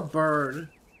catch a bird,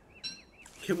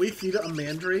 can we feed it a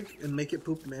mandrake and make it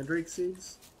poop mandrake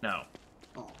seeds? No.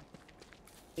 Oh.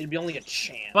 It'd be only a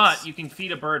chance. But you can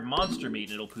feed a bird monster meat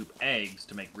and it'll poop eggs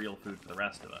to make real food for the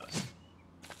rest of us.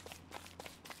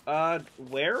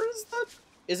 Where is that?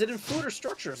 Is it in food or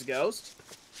structures, Ghost?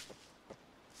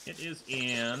 It is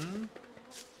in...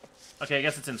 Okay, I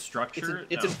guess it's in structure.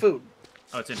 It's No. in food.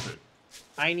 Oh, it's in food.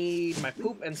 I need my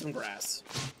poop and some grass.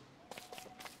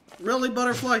 Really,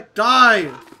 butterfly?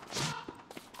 Die!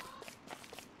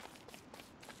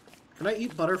 Can I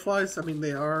eat butterflies? I mean,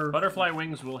 they are... Butterfly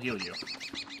wings will heal you.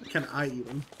 Can I eat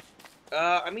them?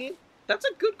 I mean, that's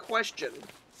a good question.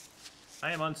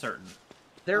 I am uncertain.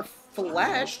 Their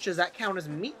flesh, does that count as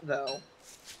meat, though?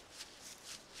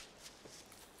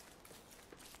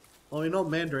 Well, we know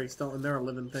mandrakes don't, and they're a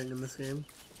living thing in this game.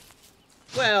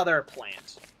 Well, they're a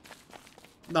plant.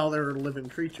 No, they're a living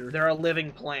creature. They're a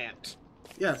living plant.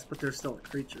 Yes, but they're still a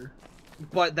creature.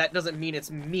 But that doesn't mean it's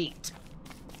meat.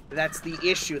 That's the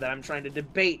issue that I'm trying to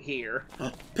debate here.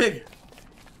 Pig!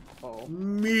 Oh.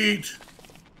 Meat!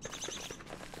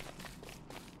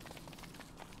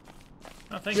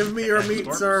 Oh, thank Give you. me your Thank meat,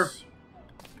 you, sir. corpse.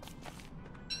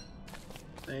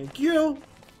 Thank you!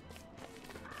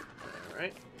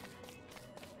 Alright.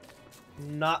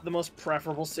 Not the most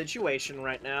preferable situation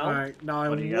right now. Alright, now I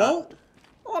What do you won't...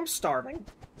 Oh, I'm starving.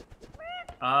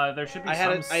 There should be I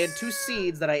some... had 2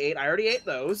 seeds that I ate. I already ate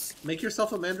those. Make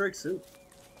yourself a mandrake soup.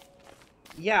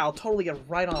 Yeah, I'll totally get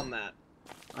right on that.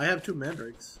 I have 2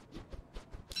 mandrakes.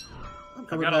 I'm I've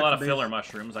coming got a back lot to of base. filler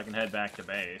mushrooms. I can head back to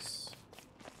base.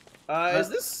 Is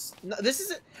this... No, this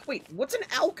isn't... Wait, what's an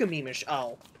alchemy machine?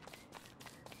 Oh.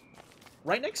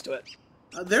 Right next to it.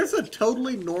 There's a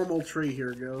totally normal tree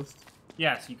here, Ghost.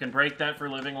 Yes, you can break that for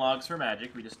living logs for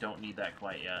magic. We just don't need that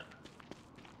quite yet.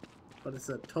 But it's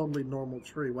a totally normal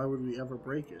tree. Why would we ever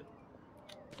break it?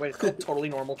 Wait, it's called totally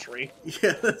normal tree.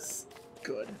 Yes.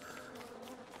 Good.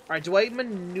 Alright, do I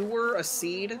manure a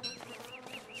seed?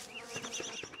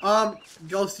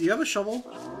 Ghost, do you have a shovel?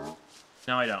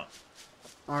 No, I don't.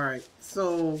 Alright,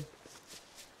 so...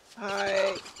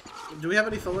 Do we have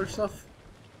any filler stuff?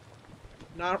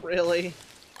 Not really.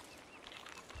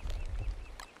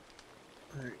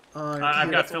 Alright,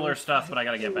 I've got filler stuff, but I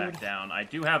gotta get back down. I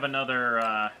do have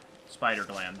another, spider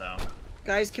gland, though.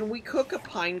 Guys, can we cook a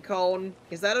pine cone?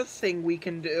 Is that a thing we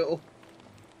can do?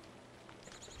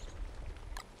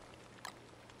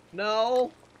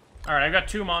 No? Alright, I've got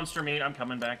 2 monster meat. I'm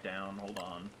coming back down. Hold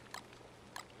on.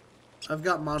 I've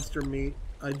got monster meat.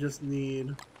 I just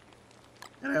need...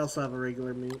 And I also have a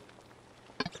regular meat.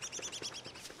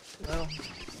 Well,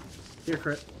 Here,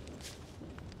 Crit.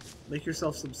 Make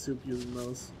yourself some soup using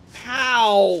those.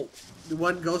 how?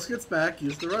 When Ghost gets back,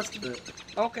 use the rest of it.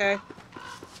 Okay.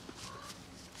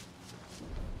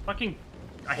 Fucking...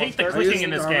 I hate the 130. clicking in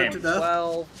this Starve it game. to death.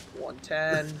 12,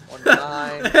 110,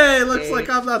 19. Hey, looks 8, like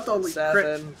I'm not the only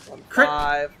 7, Crit.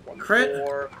 15, 14, Crit.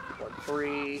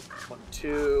 13,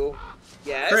 12.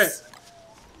 Yes? Crit.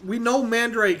 We know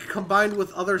Mandrake combined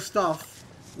with other stuff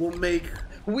will make...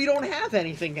 We don't have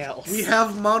anything else. We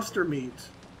have monster meat.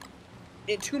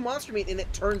 2 monster meat and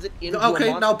it turns it into a Okay,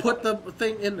 monster now put meat. the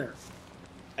thing in there.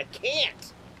 I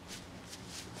can't.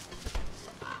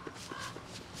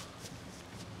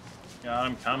 God,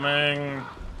 I'm coming.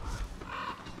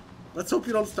 Let's hope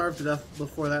you don't starve to death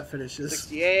before that finishes.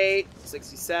 68,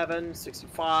 67,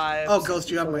 65. Oh,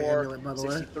 Ghost, you have my 64, amulet, by the way.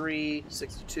 63,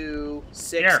 62,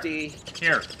 60.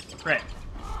 Here. Crit.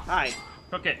 Hi.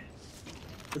 Cook it.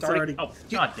 It's already- already... Oh,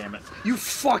 god damn it. You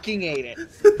fucking ate it.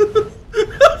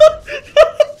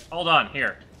 Hold on,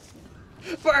 here.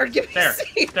 Bird, give me There.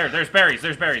 seed. There's berries.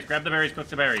 There's berries. Grab the berries, cook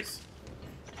the berries.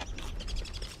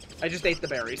 I just ate the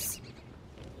berries.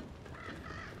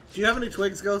 Do you have any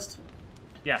twigs, Ghost?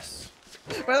 Yes.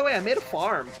 By the way, I made a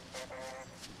farm.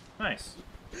 Nice.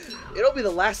 It'll be the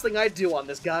last thing I do on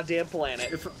this goddamn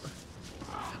planet. If...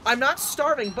 I'm not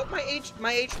starving, but my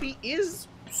HP is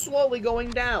slowly going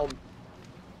down.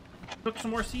 Cook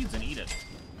some more seeds and eat it.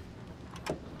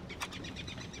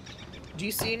 Do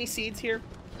you see any seeds here?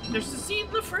 There's a seed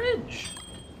in the fridge.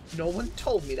 No one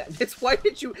told me that. That's why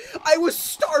did you... I was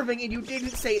starving and you didn't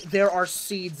say there are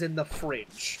seeds in the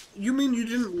fridge. You mean you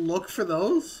didn't look for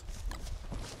those?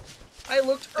 I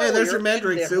looked earlier Hey, there's your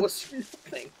mandrake and there soup. was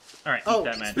nothing. Alright, eat Oh,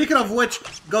 that, man. speaking of which,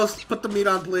 Ghost, put the meat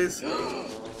on, please.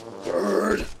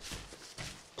 Bird.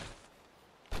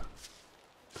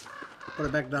 Put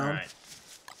it back down. Alright.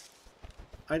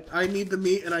 I need the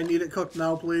meat and I need it cooked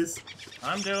now, please.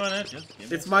 I'm doing it. Just give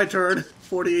me It's my turn.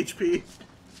 40 HP.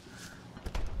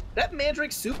 That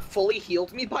mandrake soup fully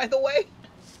healed me, by the way.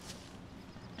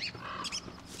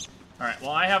 Alright,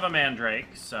 well, I have a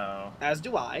mandrake, so... As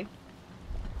do I.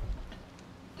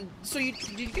 So,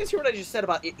 did you guys hear what I just said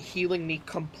about it healing me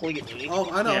completely? Oh,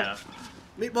 I know. Yeah.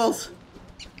 Meatballs.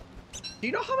 Do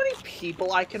you know how many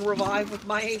people I can revive with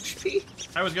my HP?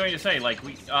 I was going to say, like,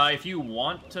 if you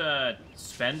want to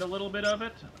spend a little bit of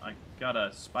it, I got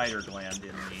a spider gland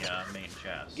in the main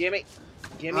chest. Give me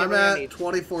I'm everything I at need.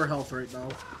 24 health right now.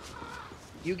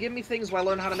 You give me things where I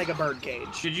learn how to make a bird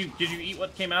cage. Did you eat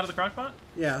what came out of the crock pot?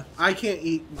 Yeah, I can't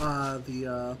eat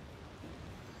the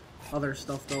other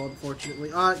stuff though, unfortunately.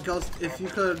 Ghost, if you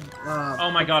could. Oh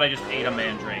my god, I just ate a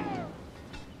mandrake.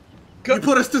 You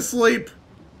put us to sleep.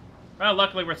 Well,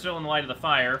 luckily we're still in the light of the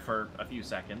fire for a few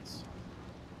seconds.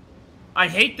 I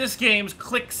hate this game's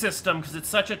click system because it's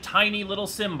such a tiny little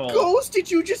symbol. Ghost, did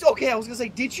you just... Okay, I was gonna say,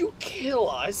 did you kill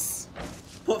us?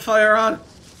 Put fire on.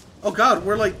 Oh god,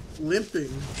 we're like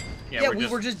limping. Yeah, we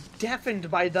were just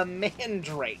deafened by the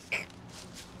mandrake.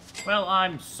 Well,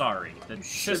 I'm sorry. The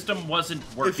system wasn't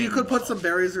working. If you could put some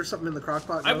berries or something in the crock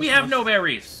pot. We have no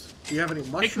berries. Do you have any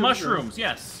mushrooms? Make mushrooms,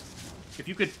 yes. If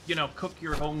you could, you know, cook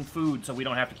your own food so we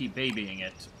don't have to keep babying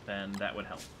it, then that would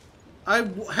help. I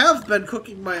have been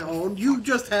cooking my own. You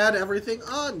just had everything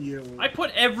on you. I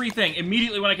put everything,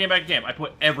 immediately when I came back to camp, I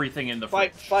put everything in the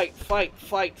fridge. Fight.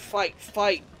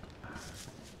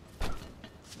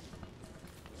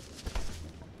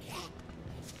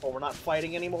 Oh, we're not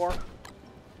fighting anymore?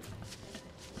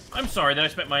 I'm sorry that I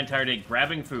spent my entire day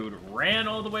grabbing food, ran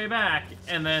all the way back,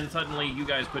 and then suddenly you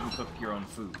guys couldn't cook your own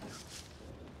food.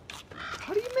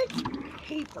 How do you make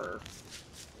paper?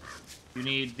 You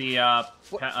need the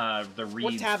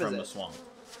reeds tab from is the it? swamp.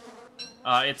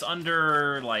 It's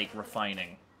under, like,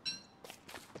 refining.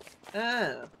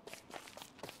 Oh,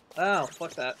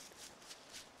 fuck that.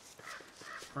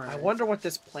 Right. I wonder what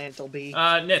this plant will be.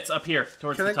 Nitz, up here,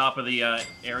 towards Can the I- top of the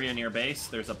area near base,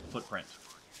 there's a footprint.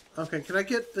 Okay, can I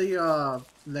get the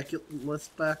necklace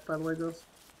back, by the way, Ghost?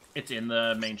 It's in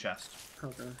the main chest.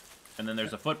 Okay. And then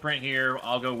there's a footprint here.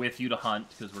 I'll go with you to hunt,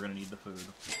 because we're going to need the food.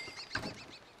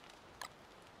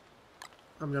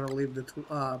 I'm gonna leave the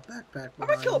backpack behind. I'm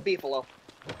gonna kill a beefalo.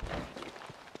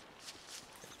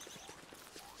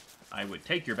 I would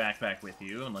take your backpack with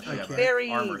you, unless you I have can't. an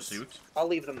armor suit. I'll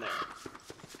leave them there.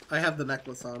 I have the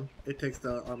necklace on. It takes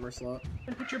the armor slot.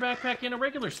 And put your backpack in a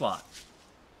regular slot.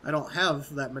 I don't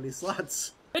have that many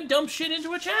slots. And dump shit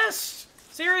into a chest!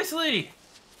 Seriously!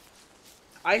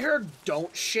 I heard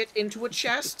don't shit into a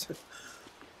chest.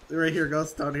 They're right here,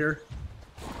 Ghost, down here.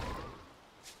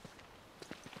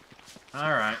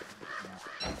 Alright.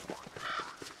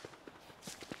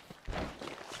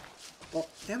 Oh,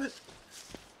 damn it.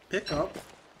 Pick up.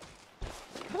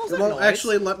 What was It that won't noise?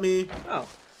 actually let me... Oh.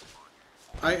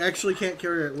 I actually can't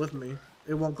carry it with me.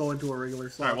 It won't go into a regular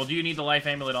slot. Alright, well, do you need the life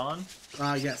amulet on?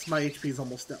 Yes, my HP is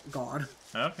almost gone.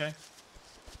 Okay.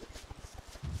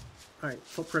 Alright,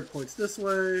 footprint points this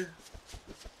way.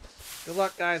 Good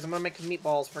luck, guys. I'm gonna make some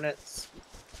meatballs for Nitz.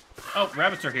 Oh,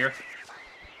 rabbits are here.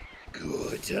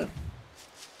 Good.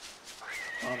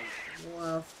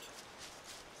 Left.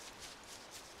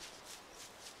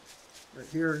 Right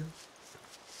here.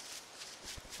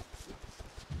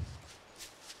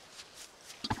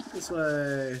 This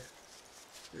way.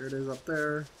 Here it is up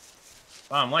there.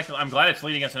 Wow, I'm glad it's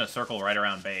leading us in a circle right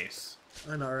around base.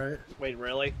 I know, right? Wait,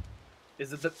 really?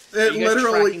 Is it the... It are you guys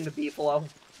literally- tracking the beefalo?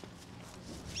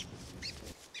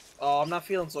 Oh, I'm not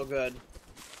feeling so good.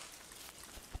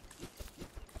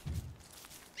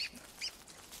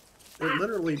 It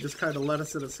literally just kind of led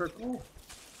us in a circle.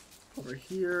 Over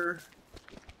here.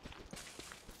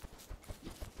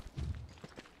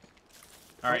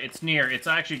 Alright, it's near. It's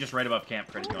actually just right above camp,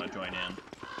 Chris, if you want to join in.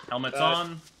 Helmets Uh,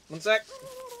 on. One sec.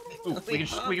 Ooh,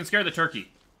 we can scare the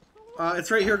turkey.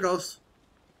 It's right here, Ghost.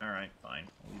 Alright, fine.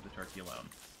 We'll leave the turkey alone.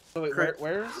 Oh, wait,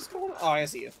 where is this going? Oh, I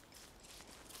see you.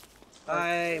 What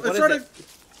It's is right it?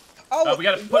 Oh,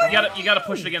 You gotta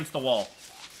push it against the wall.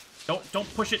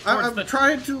 Don't push it towards I'm the...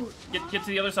 trying to... Get to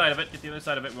the other side of it. Get to the other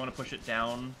side of it. We want to push it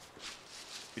down.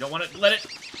 We don't want to let it...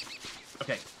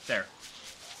 Okay, there.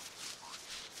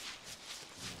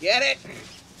 Get it!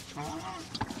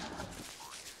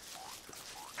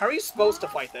 How are you supposed to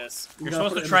fight this? You're gotta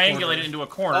supposed put to it in the triangulate corner. it into a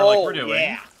corner Oh, like we're doing.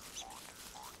 yeah.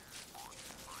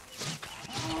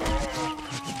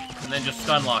 And then just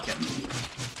stun lock it.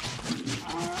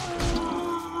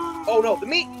 Oh no, the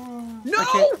meat! I No!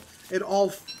 can't... It all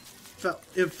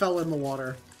fell in the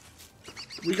water.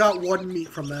 We got one meat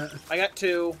from that. I got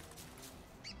two.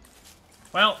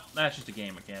 Well, that's just a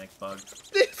game mechanics bug.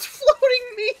 It's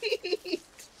floating meat!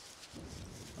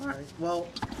 Alright, well,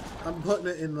 I'm putting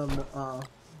it in the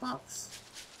box.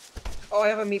 Oh, I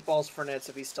have a meatballs for Nitz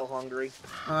if he's still hungry.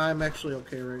 I'm actually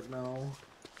okay right now.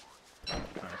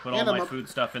 Alright, put all my food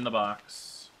stuff in the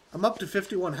box. I'm up to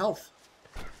 51 health.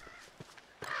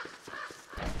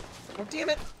 Oh, damn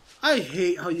it. I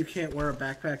hate how you can't wear a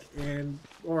backpack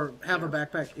or have a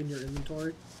backpack in your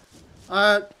inventory.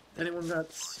 Anyone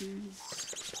got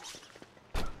seeds?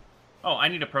 Oh, I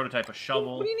need to prototype a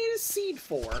shovel. What do you need a seed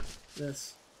for?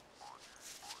 This.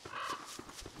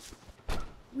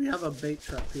 We have a bait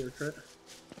trap here, Crit.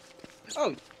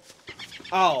 Oh.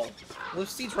 Oh. Well, there's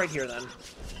seeds right here, then.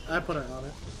 I put it on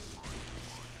it.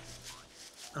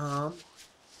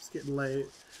 It's getting late.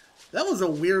 That was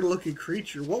a weird looking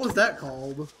creature. What was that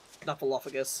called?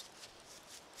 Snuffleupagus.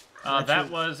 That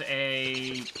was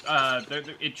a...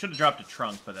 it should have dropped a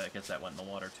trunk, but I guess that went in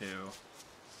the water, too.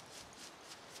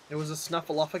 It was a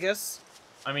Snuffleupagus?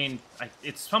 I mean,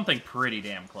 it's something pretty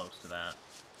damn close to that.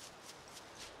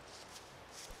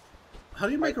 How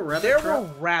do you make a rabbit There trap? were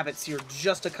rabbits here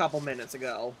just a couple minutes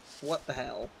ago. What the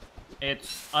hell?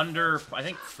 It's under, I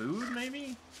think, food,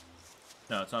 maybe?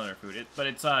 No, it's not under food. But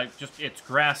it's it's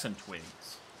grass and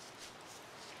twigs.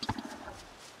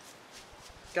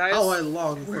 Guys? Oh, I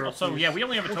long for a So, piece. yeah, we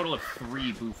only have a total of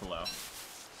 3 buffalo.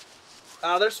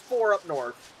 There's 4 up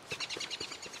north.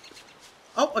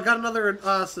 Oh, I got another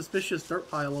suspicious dirt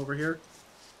pile over here.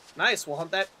 Nice, we'll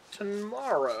hunt that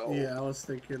tomorrow. Yeah, I was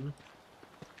thinking.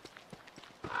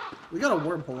 We got a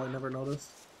wormhole I never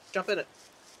noticed. Jump in it.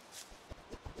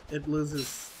 It loses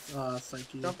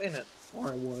psyche. Jump in it. Or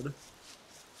I would.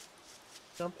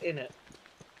 Jump in it.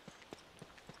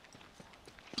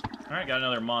 Alright, got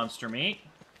another monster meat.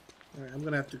 Alright, I'm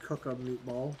gonna have to cook a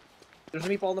meatball. There's a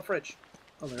meatball in the fridge.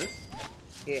 Oh, there is?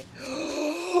 Yeah.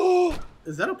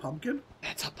 Is that a pumpkin?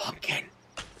 That's a pumpkin.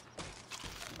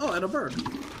 Oh, and a bird.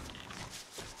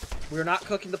 We're not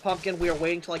cooking the pumpkin. We are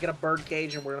waiting till I get a bird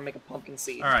cage, and we're gonna make a pumpkin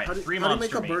seed. Alright, How do 3 you monster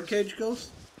make a meat. bird cage,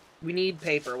 Ghost? We need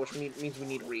paper, which means we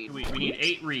need reed. We need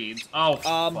 8 reeds. Oh,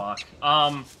 fuck.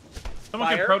 Someone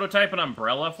Fire? can prototype an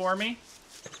umbrella for me?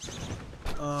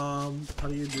 How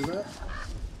do you do that?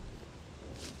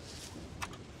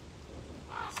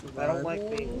 I don't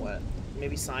like being wet.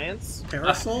 Maybe science?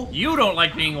 Parasol? You don't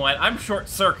like being wet. I'm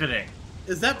short-circuiting.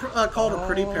 Is that called a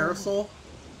pretty parasol?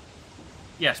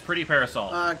 Yes, pretty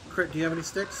parasol. Crit, do you have any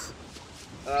sticks?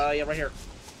 Yeah, right here.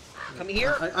 Come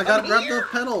here. I gotta grab the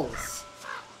petals.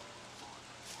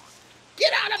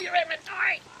 Get out of your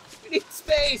inventory! You need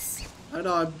space! I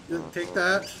know, take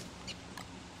that.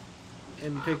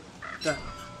 And take that.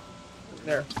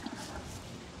 There.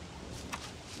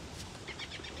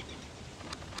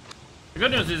 The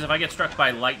good news is if I get struck by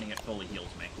lightning, it fully heals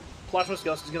me. Flushmas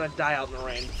Ghost is gonna die out in the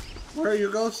rain. Where are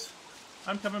you, Ghost?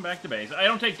 I'm coming back to base. I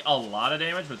don't take a lot of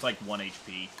damage, but it's like 1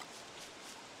 HP.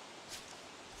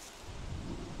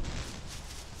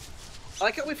 I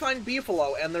like how we find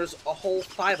buffalo, and there's a whole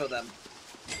 5 of them.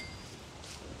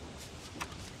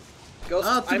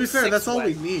 Ghost, To be fair, that's all wet.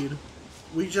 we need.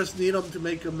 We just need them to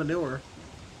make a manure.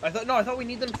 I thought we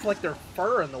need them for like their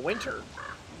fur in the winter.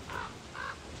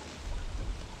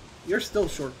 You're still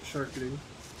short-circuiting.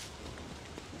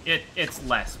 It's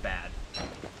less bad.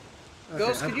 Okay,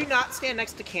 Ghost, could you not stand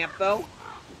next to camp though?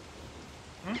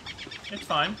 It's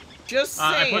fine. Just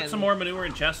I saying. put some more manure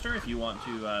in Chester if you want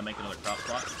to make another crop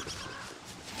plot.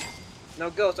 No,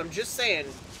 Ghost, I'm just saying.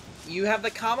 You have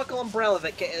the comical umbrella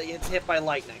that gets hit by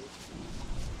lightning.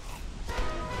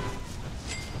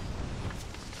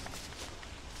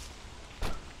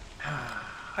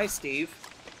 Hi, Steve.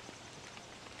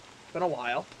 Been a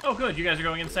while. Oh, good. You guys are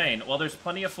going insane. Well, there's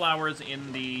plenty of flowers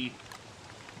in the Do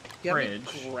you have any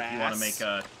fridge. grass? You want to make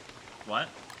a... What?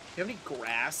 Do you have any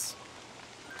grass?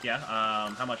 Yeah,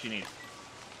 how much you need?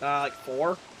 Like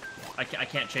 4? I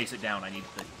can't chase it down. I need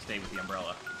to stay with the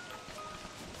umbrella.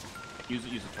 Use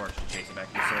a torch to chase it back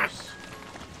to the source.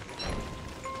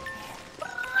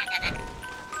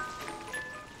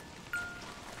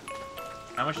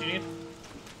 How much do you need?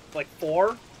 Like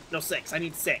 4? No, 6. I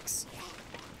need 6.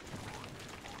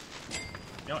 You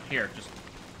know what? Here, just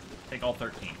take all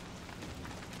 13.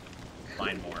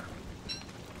 Find more.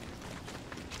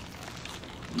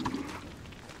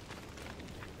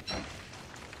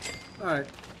 Alright.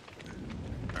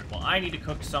 Alright, well, I need to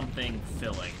cook something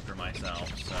filling for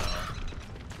myself, so...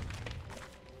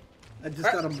 I just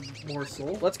got a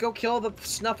morsel. Let's go kill the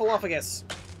Snuffleupagus.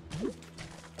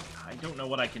 I don't know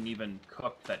what I can even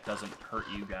cook that doesn't hurt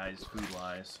you guys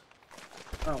food-wise.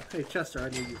 Oh, hey, Chester, I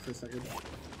need you for a second.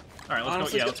 Alright, let's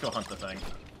Honestly, go, let's go hunt the thing.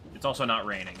 It's also not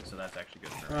raining, so that's actually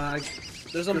good for me.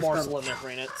 There's a morsel in there for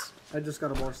Nitz. I just got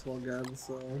a morsel again,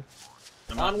 so...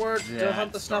 Onward to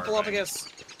hunt the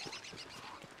Snuffleupagus.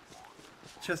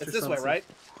 Chester It's this way, right?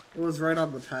 It was right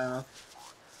on the path.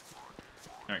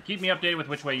 Alright, keep me updated with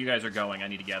which way you guys are going. I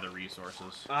need to gather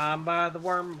resources. I'm by the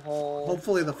wormhole.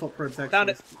 Hopefully the footprints actually... Found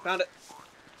it. Found it.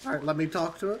 Alright, let me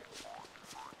talk to it.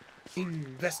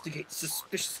 Investigate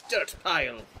suspicious dirt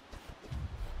pile.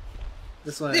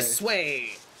 This way. This way.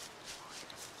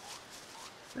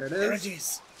 There it is. There it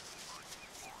is.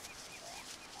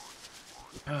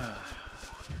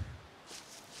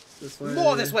 This way.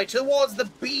 More this way, towards the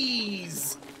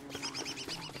bees.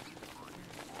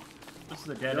 This is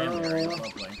the dead end area.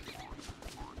 Lovely.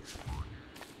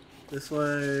 This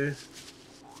way.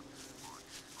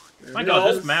 My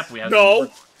God, this map we have. No.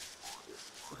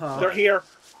 Huh. They're here.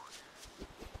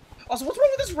 Also, what's wrong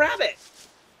with this rabbit?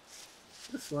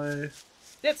 This way.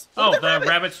 It's Oh, the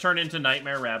rabbits turn into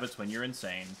nightmare rabbits when you're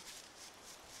insane.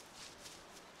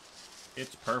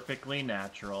 It's perfectly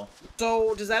natural.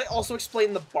 So, does that also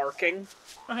explain the barking?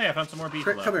 Oh, hey, I found some more beef.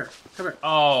 Crit, come here. Come here.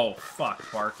 Oh, fuck.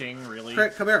 Barking? Really?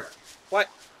 Crit, come here. What?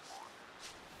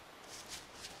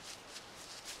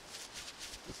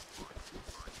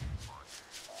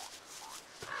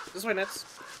 This way, Nitz.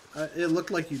 It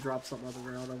looked like you dropped something on the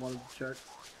ground. I wanted to check.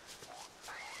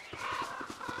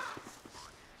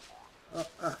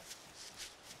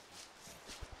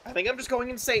 I think I'm just going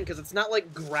insane because it's not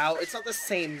like growl. It's not the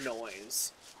same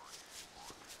noise.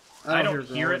 I don't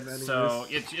hear it, so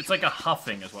it's like a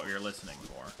huffing is what we were listening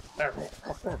for.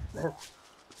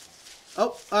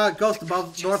 Oh, ghost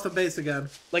above north of base again.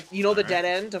 Like, you know the dead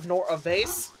end of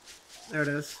base? There it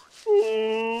is.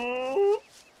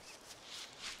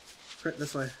 Crit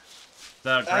this way.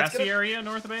 The grassy area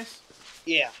north of base?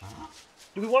 Yeah.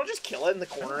 Do we want to just kill it in the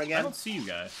corner again? I don't see you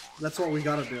guys. That's what we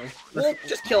gotta do. We'll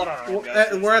just kill it on our own,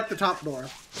 guys. We're at the top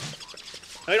north.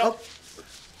 I don't.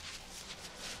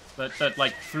 That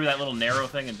like through that little narrow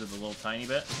thing into the little tiny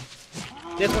bit.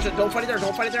 Nitz, don't fight it there.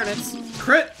 Don't fight it there, Nitz.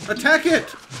 Crit! Attack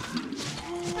it!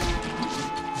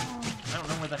 I don't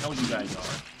know where the hell you guys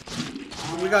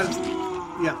are. We got it.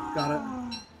 Yeah, got it.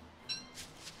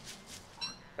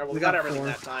 Right, well, we got everything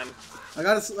that time. I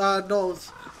got a no,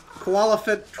 koala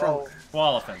fit trunk.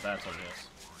 Koalafant, that's what it is.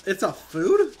 It's a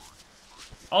food?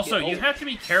 Also, you have to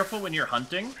be careful when you're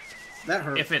hunting. That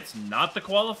hurt. If it's not the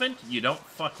koalafant, you don't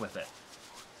fuck with it.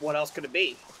 What else could it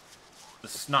be? The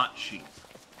snot sheep.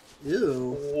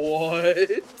 Ew. What?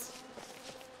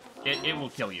 It will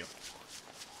kill you.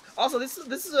 Also, this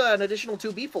is an additional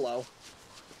 2 beefalo.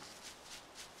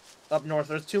 Up north,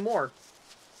 there's 2 more.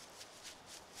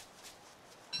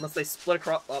 Unless they split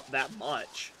across up that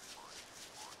much.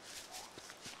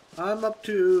 I'm up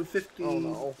to 50.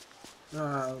 Oh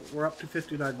no. We're up to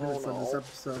 59 minutes on this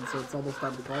episode, so it's almost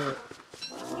time to call it.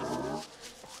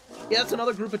 Yeah, that's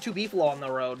another group of 2 beefalo on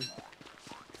the road.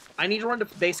 I need to run to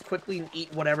base quickly and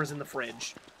eat whatever's in the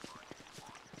fridge.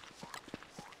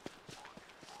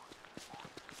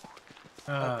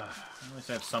 At least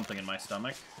I have something in my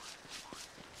stomach.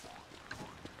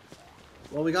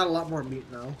 Well, we got a lot more meat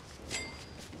now.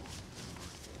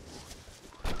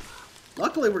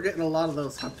 Luckily, we're getting a lot of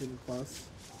those hunting quests.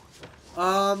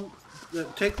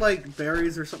 Take, like,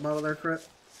 berries or something out of there, Crit.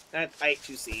 I ate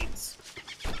 2 seeds.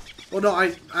 Well, no,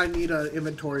 I need an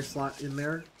inventory slot in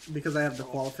there because I have the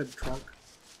qualified trunk.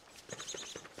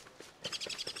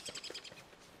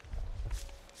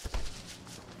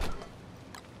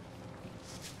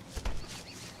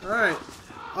 Alright.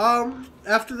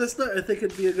 After this night, I think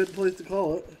it'd be a good place to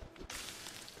call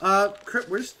it. Crit,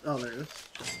 where's... Oh, there it is.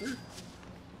 Chester?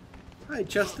 Hi,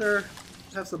 Chester.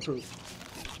 Have some poop.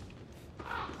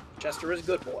 Chester is a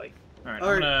good boy. Alright,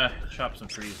 I'm gonna chop some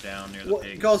trees down near the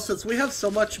pigs. Ghost, since we have so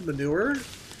much manure,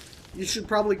 you should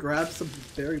probably grab some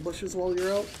berry bushes while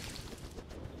you're out.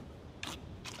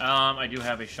 I do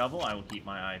have a shovel. I will keep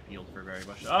my eye peeled for berry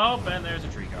bushes. Oh, and there's a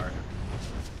tree guard.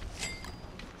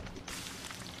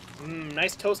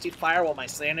 Nice toasty fire while my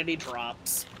sanity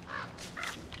drops.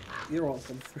 You're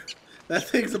welcome. That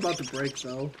thing's about to break,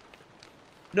 though.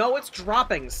 No, it's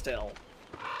dropping still.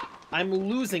 I'm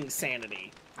losing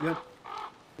sanity. Yep.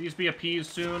 Please be appeased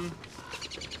soon.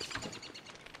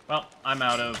 Well, I'm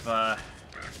out of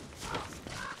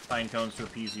pine cones to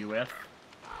appease you with.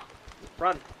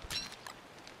 Run.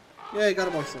 Yeah, you got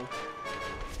a morsel.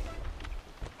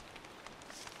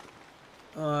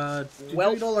 Did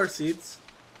you eat all our seeds?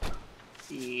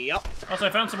 Yep. Also, I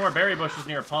found some more berry bushes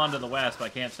near a pond to the west, but I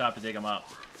can't stop to dig them up.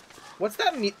 What's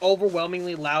that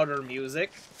overwhelmingly louder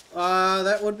music?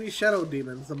 That would be shadow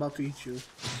demons about to eat you.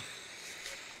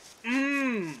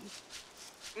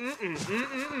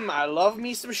 I love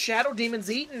me some shadow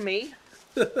demons eating me.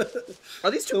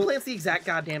 Are these two plants the exact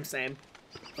goddamn same?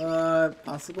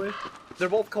 Possibly. They're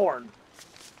both corn.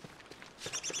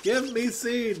 Give me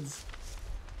seeds.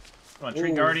 Come on,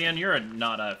 Tree Ooh. Guardian, you're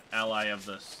not an ally of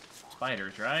the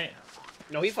spiders, right?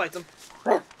 No, he fights them.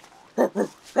 No, he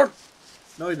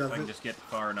So I can doesn't. just get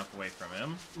far enough away from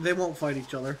him. They won't fight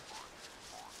each other.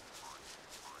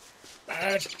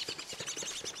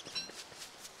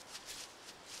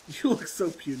 You look so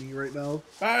puny right now.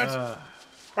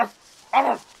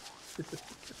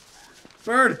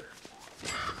 Bird!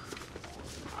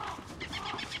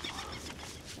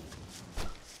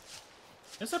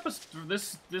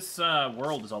 This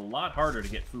world is a lot harder to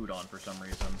get food on for some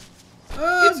reason.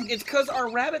 It's because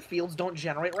our rabbit fields don't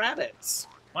generate rabbits.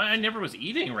 Well, I never was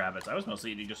eating rabbits. I was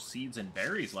mostly eating just seeds and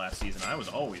berries last season. I was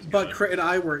always good. But Crit and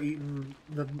I were eating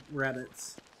the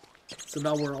rabbits. So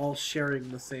now we're all sharing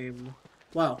the same...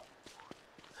 Wow.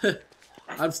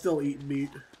 I'm still eating meat.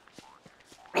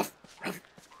 Do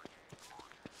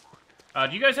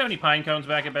you guys have any pine cones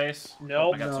back at base?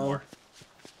 Nope. I got some No. more.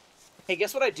 Hey,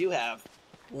 guess what I do have?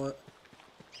 What?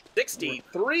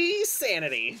 63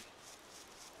 sanity.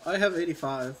 I have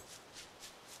 85.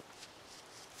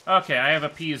 Okay, I have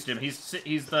appeased him. He's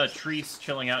the tree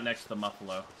chilling out next to the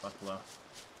buffalo.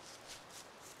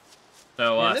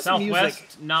 So, Man, this southwest,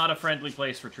 music- not a friendly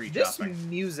place for tree This chopping.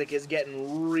 music is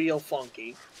getting real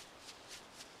funky.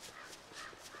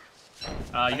 You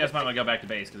guys might want to go back to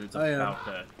base, because it's I am. about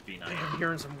to be nice. I'm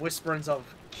hearing some whisperings of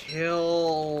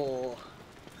kill.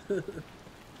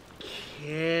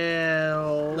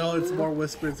 Kill. No, it's more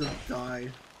whispers of die.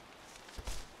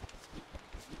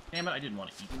 Damn it, I didn't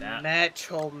want to eat that.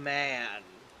 Metal Man.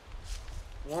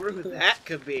 Wonder who that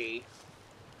could be.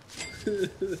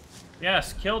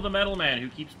 Yes, kill the metal man who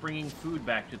keeps bringing food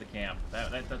back to the camp.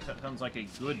 That sounds like a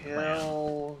good plan.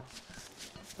 Kill.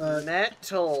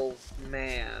 Metal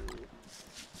Man.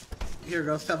 Here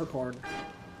goes, have a corn.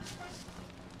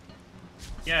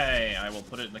 Yay, I will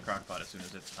put it in the crock pot as soon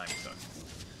as it's time to cook.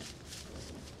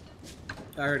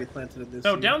 I already planted it this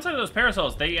So, year. downside of those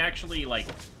parasols, they actually, like,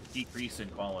 decrease in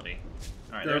quality.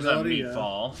 Alright, there's a Durability, yeah.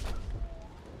 meatball.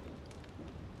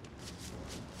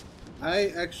 I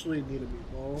actually need a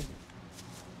meatball.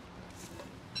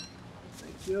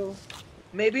 Thank you.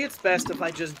 Maybe it's best if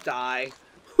I just die.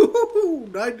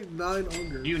 99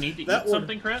 hunger. Do you need to That eat one-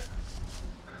 something, Crit?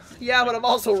 Yeah, but I'm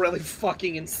also really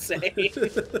fucking insane.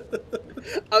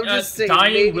 I'm just saying.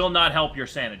 Dying maybe, will not help your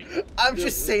sanity. I'm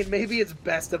just saying maybe it's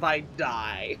best if I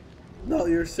die. No,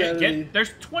 you're sanity.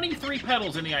 There's 23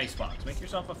 petals in the icebox. Make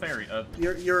yourself a fairy.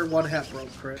 You're one half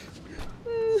broke, Crit.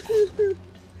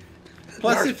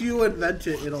 Plus, if you invent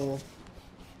it, it'll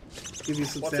give you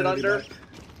some What's it sanity under? back.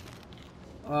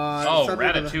 oh, it's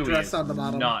under the Ratatouille dress is on the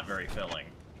bottom. not very filling.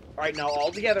 Alright, now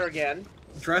all together again.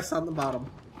 Dress on the bottom.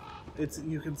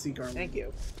 You can see garlic. Thank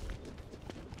you.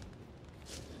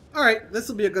 Alright, this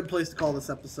will be a good place to call this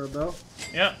episode, though.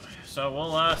 Yep. So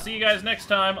we'll see you guys next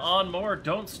time on more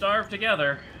Don't Starve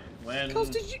Together. When... Because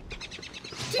did you...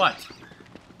 What?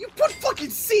 You put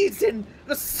fucking seeds in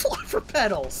the slot for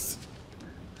petals.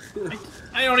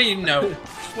 I don't even know.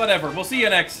 Whatever. We'll see you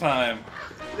next time.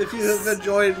 If you have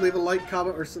enjoyed, leave a like,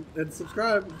 comment, and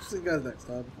subscribe. See you guys next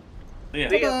time. Yeah.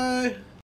 See ya. Bye-bye!